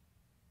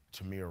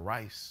 Tamir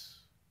Rice,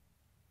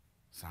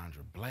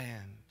 Sandra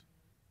Bland.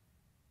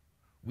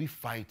 We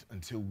fight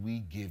until we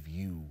give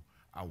you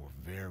our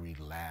very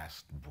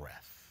last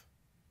breath,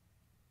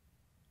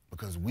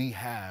 because we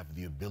have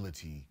the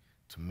ability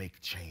to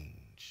make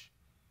change,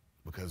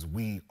 because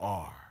we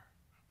are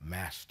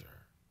master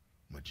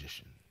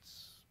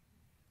magicians.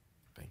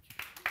 Thank you.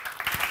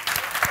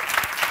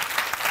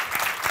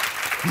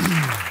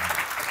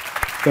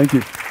 Thank you.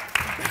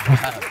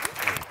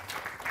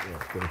 Yeah,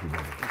 thank you,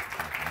 brother.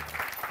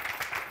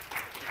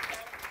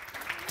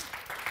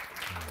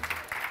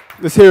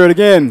 Let's hear it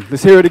again.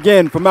 Let's hear it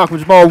again for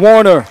Malcolm-Jamal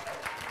Warner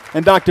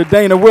and Dr.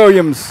 Dana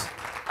Williams.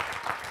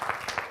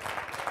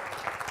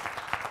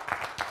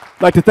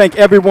 I'd like to thank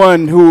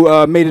everyone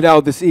who made it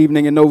out this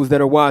evening and those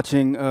that are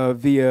watching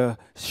via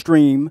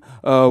stream.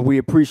 We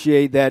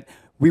appreciate that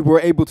we were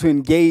able to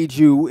engage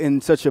you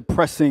in such a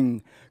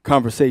pressing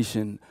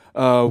conversation.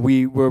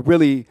 We were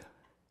really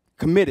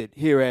committed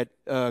here at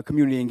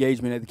Community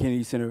Engagement at the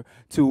Kennedy Center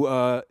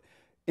to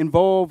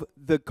involve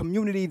the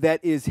community that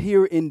is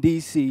here in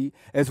D.C.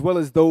 as well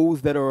as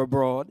those that are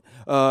abroad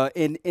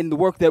in the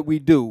work that we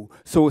do.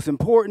 So it's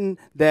important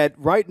that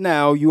right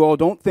now you all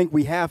don't think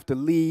we have to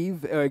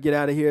leave, get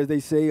out of here, as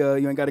they say,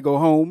 you ain't got to go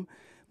home.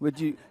 But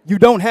you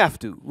don't have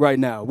to right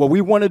now. What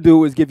we want to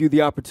do is give you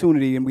the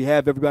opportunity, and we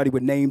have everybody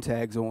with name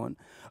tags on,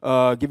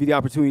 give you the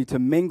opportunity to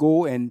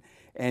mingle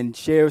and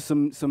share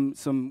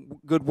some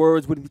good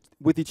words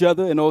with each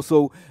other, and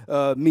also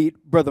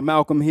meet Brother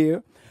Malcolm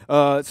here.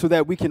 So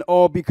that we can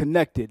all be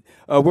connected.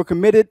 We're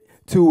committed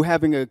to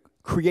having a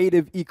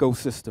creative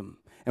ecosystem,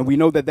 and we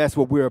know that that's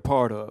what we're a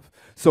part of.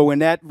 So in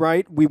that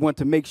right, we want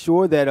to make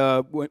sure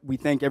that we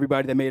thank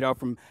everybody that made it out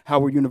from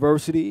Howard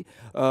University.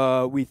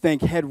 We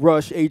thank Head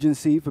Rush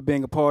Agency for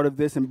being a part of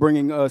this and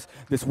bringing us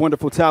this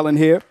wonderful talent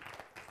here.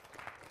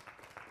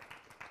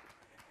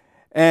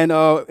 And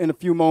in a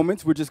few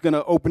moments, we're just going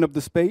to open up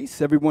the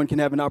space. Everyone can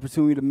have an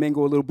opportunity to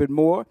mingle a little bit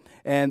more.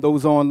 And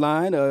those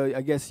online,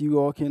 I guess you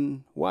all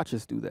can watch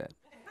us do that.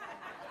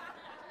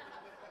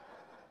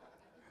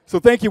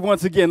 So thank you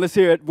once again. Let's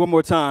hear it one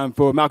more time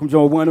for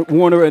Malcolm-Jamal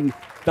Warner and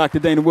Dr.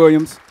 Dana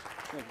Williams.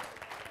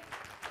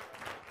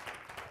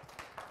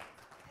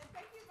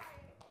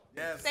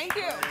 Yes. Thank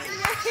you.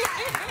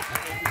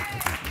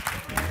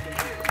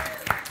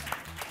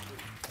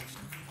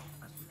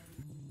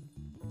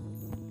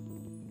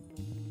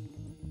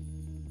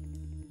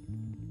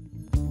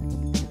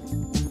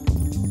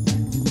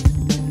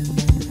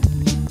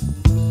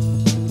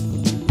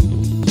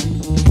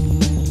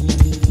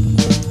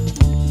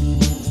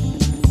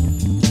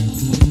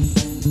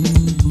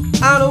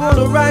 I don't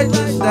wanna write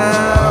this down,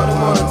 I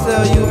don't wanna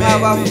tell you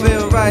how I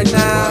feel right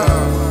now.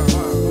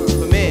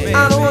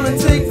 I don't wanna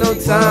take no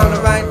time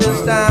to write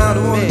this down, I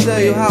wanna tell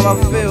you how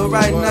I feel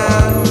right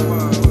now.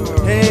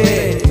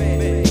 Hey,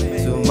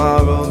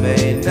 tomorrow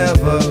may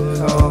never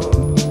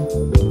come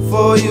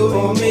for you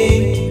or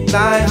me.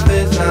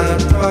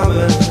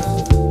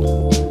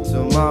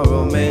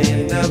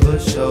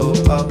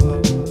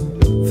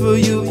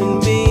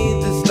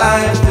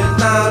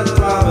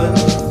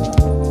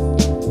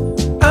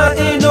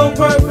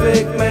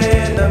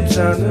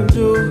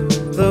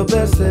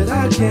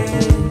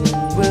 can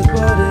with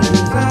what it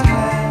is I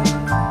have.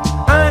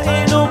 I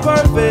ain't no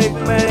perfect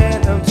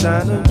man, I'm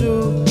trying to do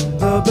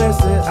the best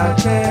that I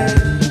can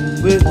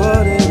with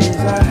what it is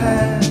I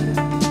have.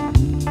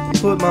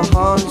 Put my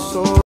heart and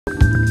soul,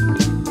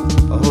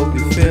 I hope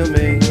you feel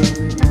me,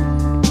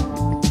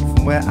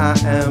 from where I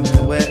am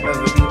to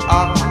wherever you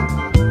are.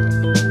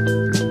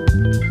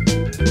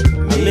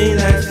 I mean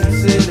that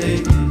sincerely,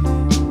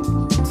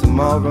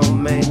 tomorrow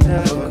may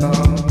never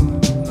come.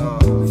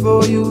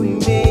 For you and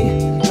me,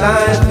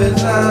 life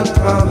is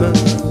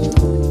unpromised,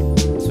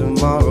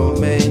 tomorrow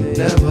may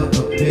never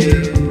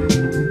appear.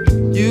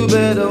 You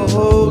better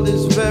hold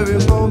this very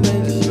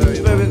moment,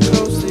 very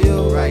close to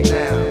you right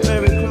now,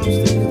 very close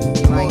to you,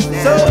 right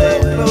now, so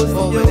close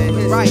to you,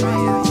 right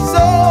now,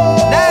 so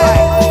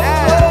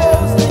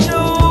close to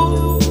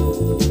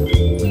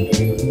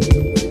you.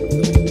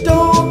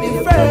 Don't be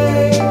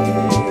afraid,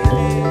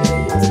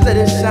 just let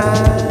it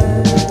shine.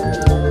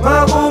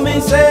 My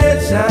homie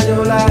said, shine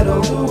your light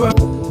on the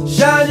world,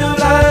 shine your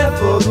light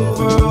for the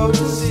world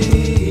to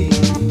see.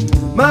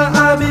 My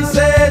hobby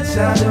said,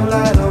 shine your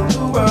light on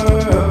the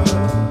world,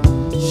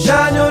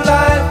 shine your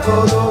light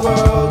for the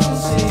world to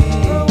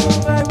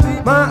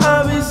see. My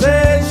hobby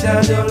said,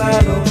 shine your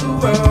light on the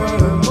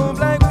world,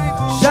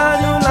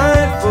 shine your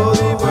light for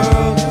the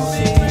world to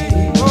see.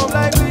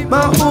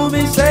 My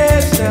homie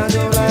said, shine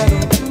your light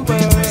on the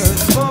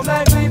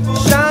world,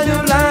 shine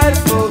your light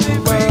for the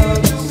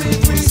world to see.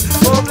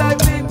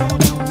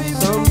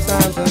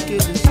 Sometimes I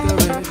get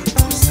discouraged,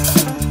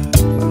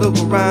 I look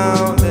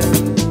around and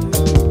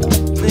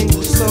things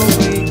are so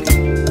weak,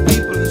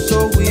 people are so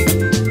weak.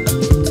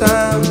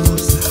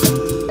 Times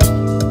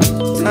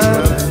I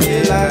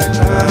feel like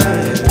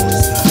crying.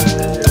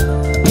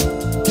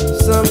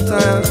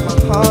 Sometimes my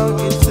heart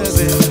gets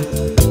heavy,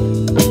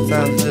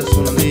 sometimes I just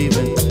wanna leave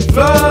and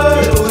fly.